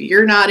 like, if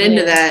you're not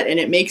into that and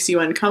it makes you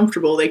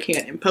uncomfortable, they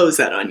can't impose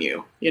that on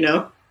you, you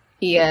know?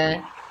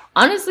 Yeah.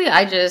 Honestly,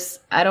 I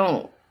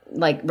don't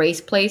like race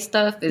play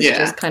stuff is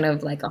just kind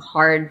of like a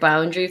hard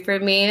boundary for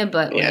me.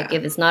 But like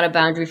if it's not a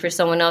boundary for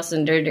someone else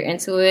and they're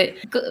into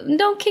it,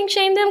 don't kink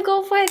shame them.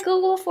 Go fight,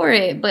 go for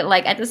it. But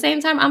like at the same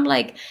time, I'm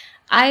like,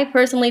 I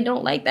personally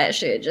don't like that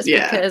shit just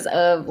because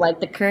of like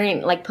the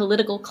current like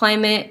political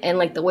climate and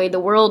like the way the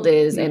world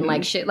is and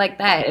like shit like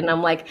that. And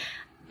I'm like,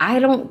 I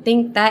don't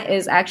think that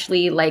is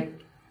actually like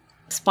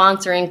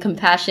sponsoring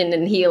compassion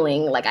and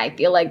healing. Like, I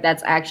feel like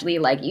that's actually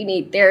like, you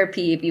need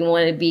therapy if you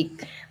want to be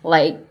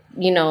like,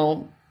 you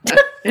know.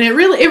 And it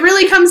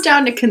really comes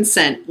down to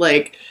consent.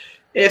 Like,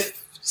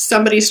 if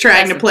somebody's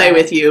trying to play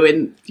with you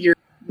and you're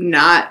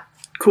not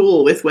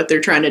cool with what they're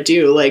trying to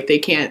do, like, they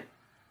can't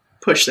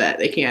push that.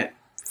 They can't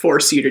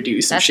force you to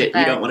do some shit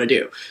you don't want to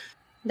do.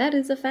 That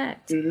is a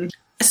fact. Mm-hmm.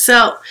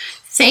 So,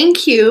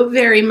 thank you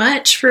very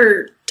much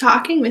for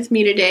talking with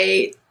me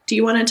today. Do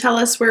you want to tell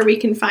us where we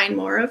can find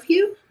more of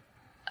you?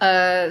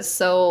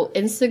 So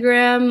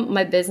Instagram,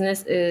 my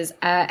business is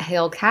at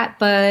Hail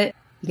Catbutt.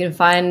 You can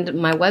find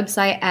my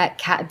website at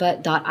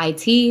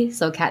catbutt.it,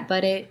 so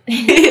catbutt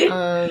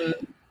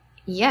it.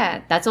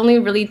 Yeah, that's only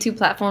really 2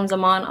 platforms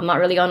I'm on. I'm not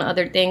really on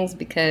other things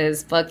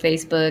because fuck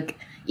Facebook,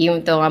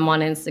 even though I'm on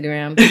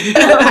Instagram.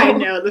 I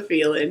know the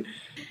feeling.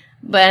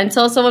 But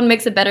until someone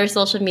makes a better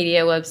social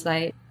media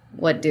website,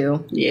 what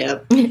do?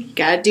 Yep.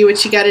 Gotta do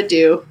what you gotta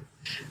do.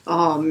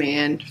 Oh,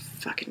 man.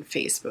 Fucking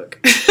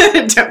Facebook.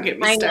 Don't get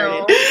me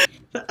started.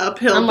 The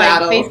uphill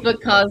battle. Like,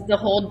 Facebook caused the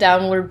whole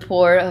downward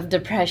pour of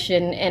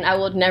depression, and I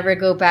will never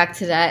go back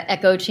to that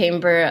echo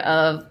chamber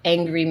of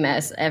angry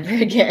mess ever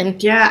again.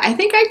 Yeah, I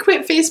think I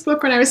quit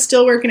Facebook when I was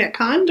still working at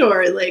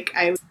Condor. Like,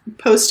 I was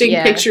posting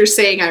pictures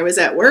saying I was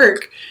at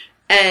work,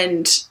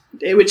 and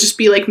it would just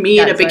be like me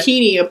in a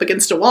bikini up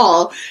against a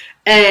wall,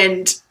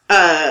 and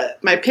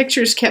my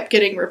pictures kept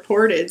getting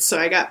reported, so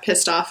I got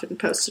pissed off and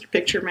posted a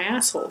picture of my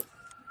asshole.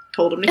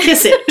 Told him to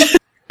kiss it.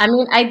 I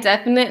mean, I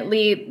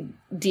definitely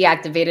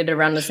deactivated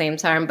around the same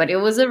time, but it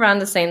was around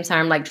the same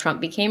time like Trump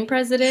became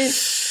president.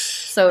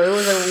 So it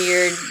was a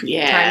weird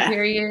time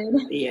period.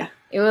 Yeah.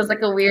 It was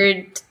like a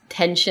weird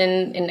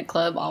tension in the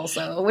club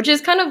also, which is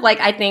kind of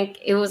like, I think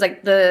it was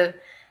like the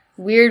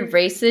weird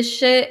racist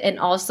shit and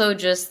also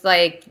just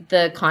like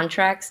the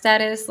contract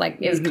status. Like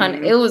it was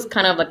it was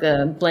kind of like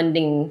a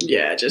blending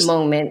just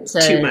moment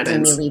to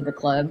me leave the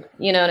club.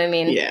 You know what I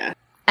mean? Yeah.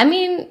 I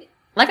mean,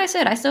 like I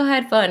said, I still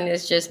had fun.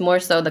 It's just more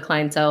so the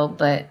clientele,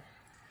 but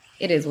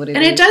it is what it is.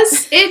 And it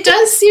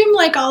does seem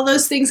like all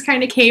those things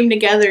kind of came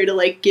together to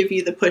like give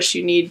you the push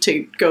you need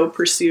to go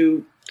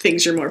pursue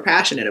things you're more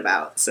passionate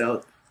about.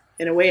 So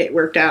in a way it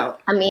worked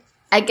out. I mean,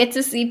 I get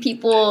to see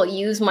people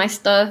use my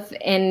stuff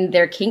in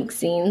their kink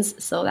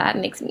scenes, so that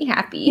makes me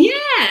happy.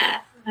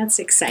 Yeah, that's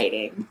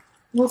exciting.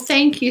 Well,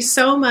 thank you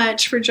so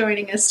much for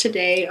joining us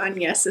today on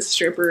Yes, a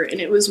Stripper,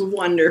 and it was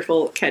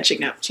wonderful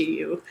catching up to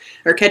you,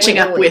 or catching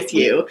up with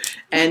you,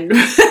 and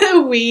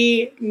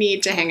we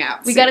need to hang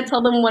out We got to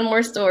tell them one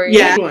more story.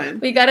 Yeah.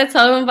 We got to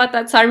tell them about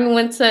that time we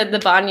went to the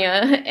Banya,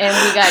 and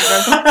we got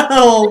drunk.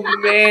 Oh,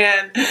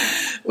 man.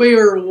 We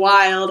were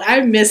wild.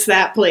 I miss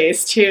that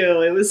place,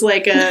 too. It was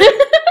like a...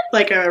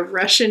 like a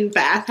Russian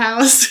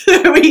bathhouse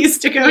we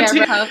used to go to.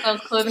 Yeah, bathhouse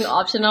clothing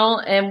optional,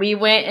 and we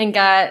went and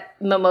got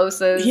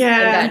mimosas and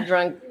got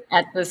drunk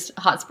at this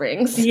hot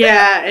springs.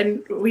 Yeah,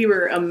 and we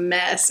were a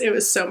mess. It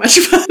was so much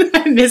fun.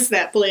 I miss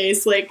that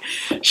place. Like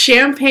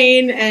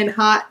champagne and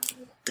hot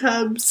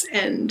tubs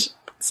and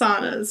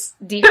saunas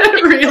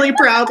really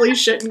probably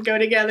shouldn't go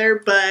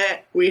together,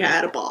 but we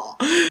had a ball.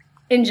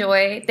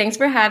 Enjoy. Thanks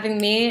for having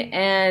me,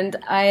 and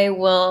I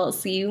will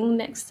see you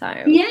next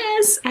time.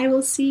 Yes, I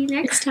will see you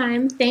next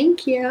time.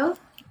 Thank you.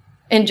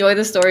 Enjoy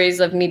the stories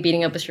of me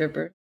beating up a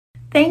stripper.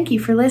 Thank you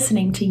for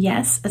listening to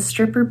Yes, a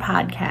Stripper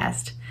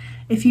podcast.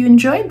 If you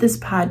enjoyed this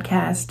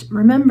podcast,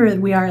 remember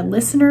we are a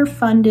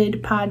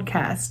listener-funded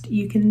podcast.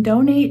 You can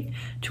donate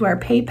to our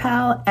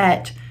PayPal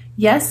at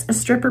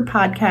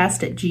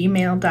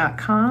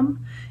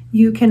yesastripperpodcast@gmail.com.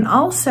 You can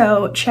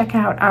also check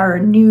out our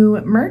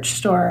new merch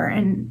store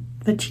and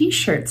the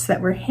t-shirts that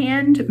were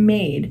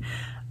handmade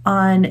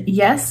on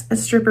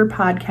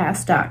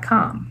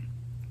yesastripperpodcast.com.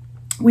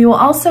 We will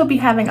also be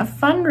having a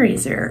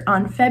fundraiser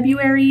on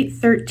February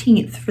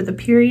 13th for the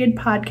Period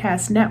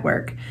Podcast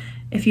Network.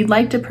 If you'd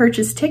like to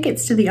purchase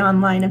tickets to the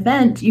online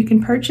event, you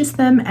can purchase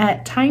them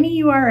at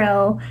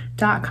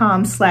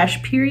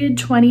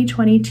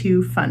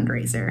tinyurl.com/period2022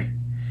 fundraiser.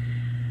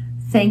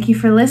 Thank you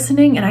for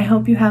listening, and I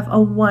hope you have a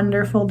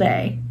wonderful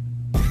day.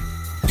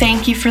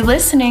 Thank you for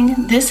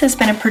listening. This has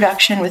been a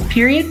production with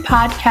Period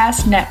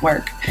Podcast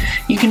Network.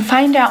 You can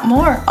find out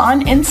more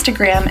on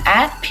Instagram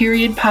at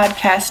Period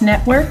Podcast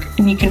Network,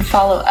 and you can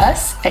follow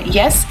us at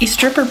Yes, a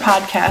Stripper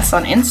Podcast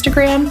on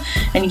Instagram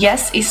and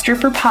Yes, a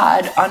Stripper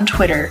Pod on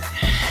Twitter.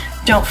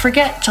 Don't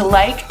forget to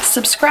like,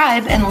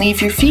 subscribe, and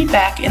leave your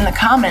feedback in the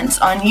comments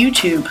on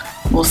YouTube.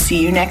 We'll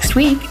see you next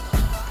week.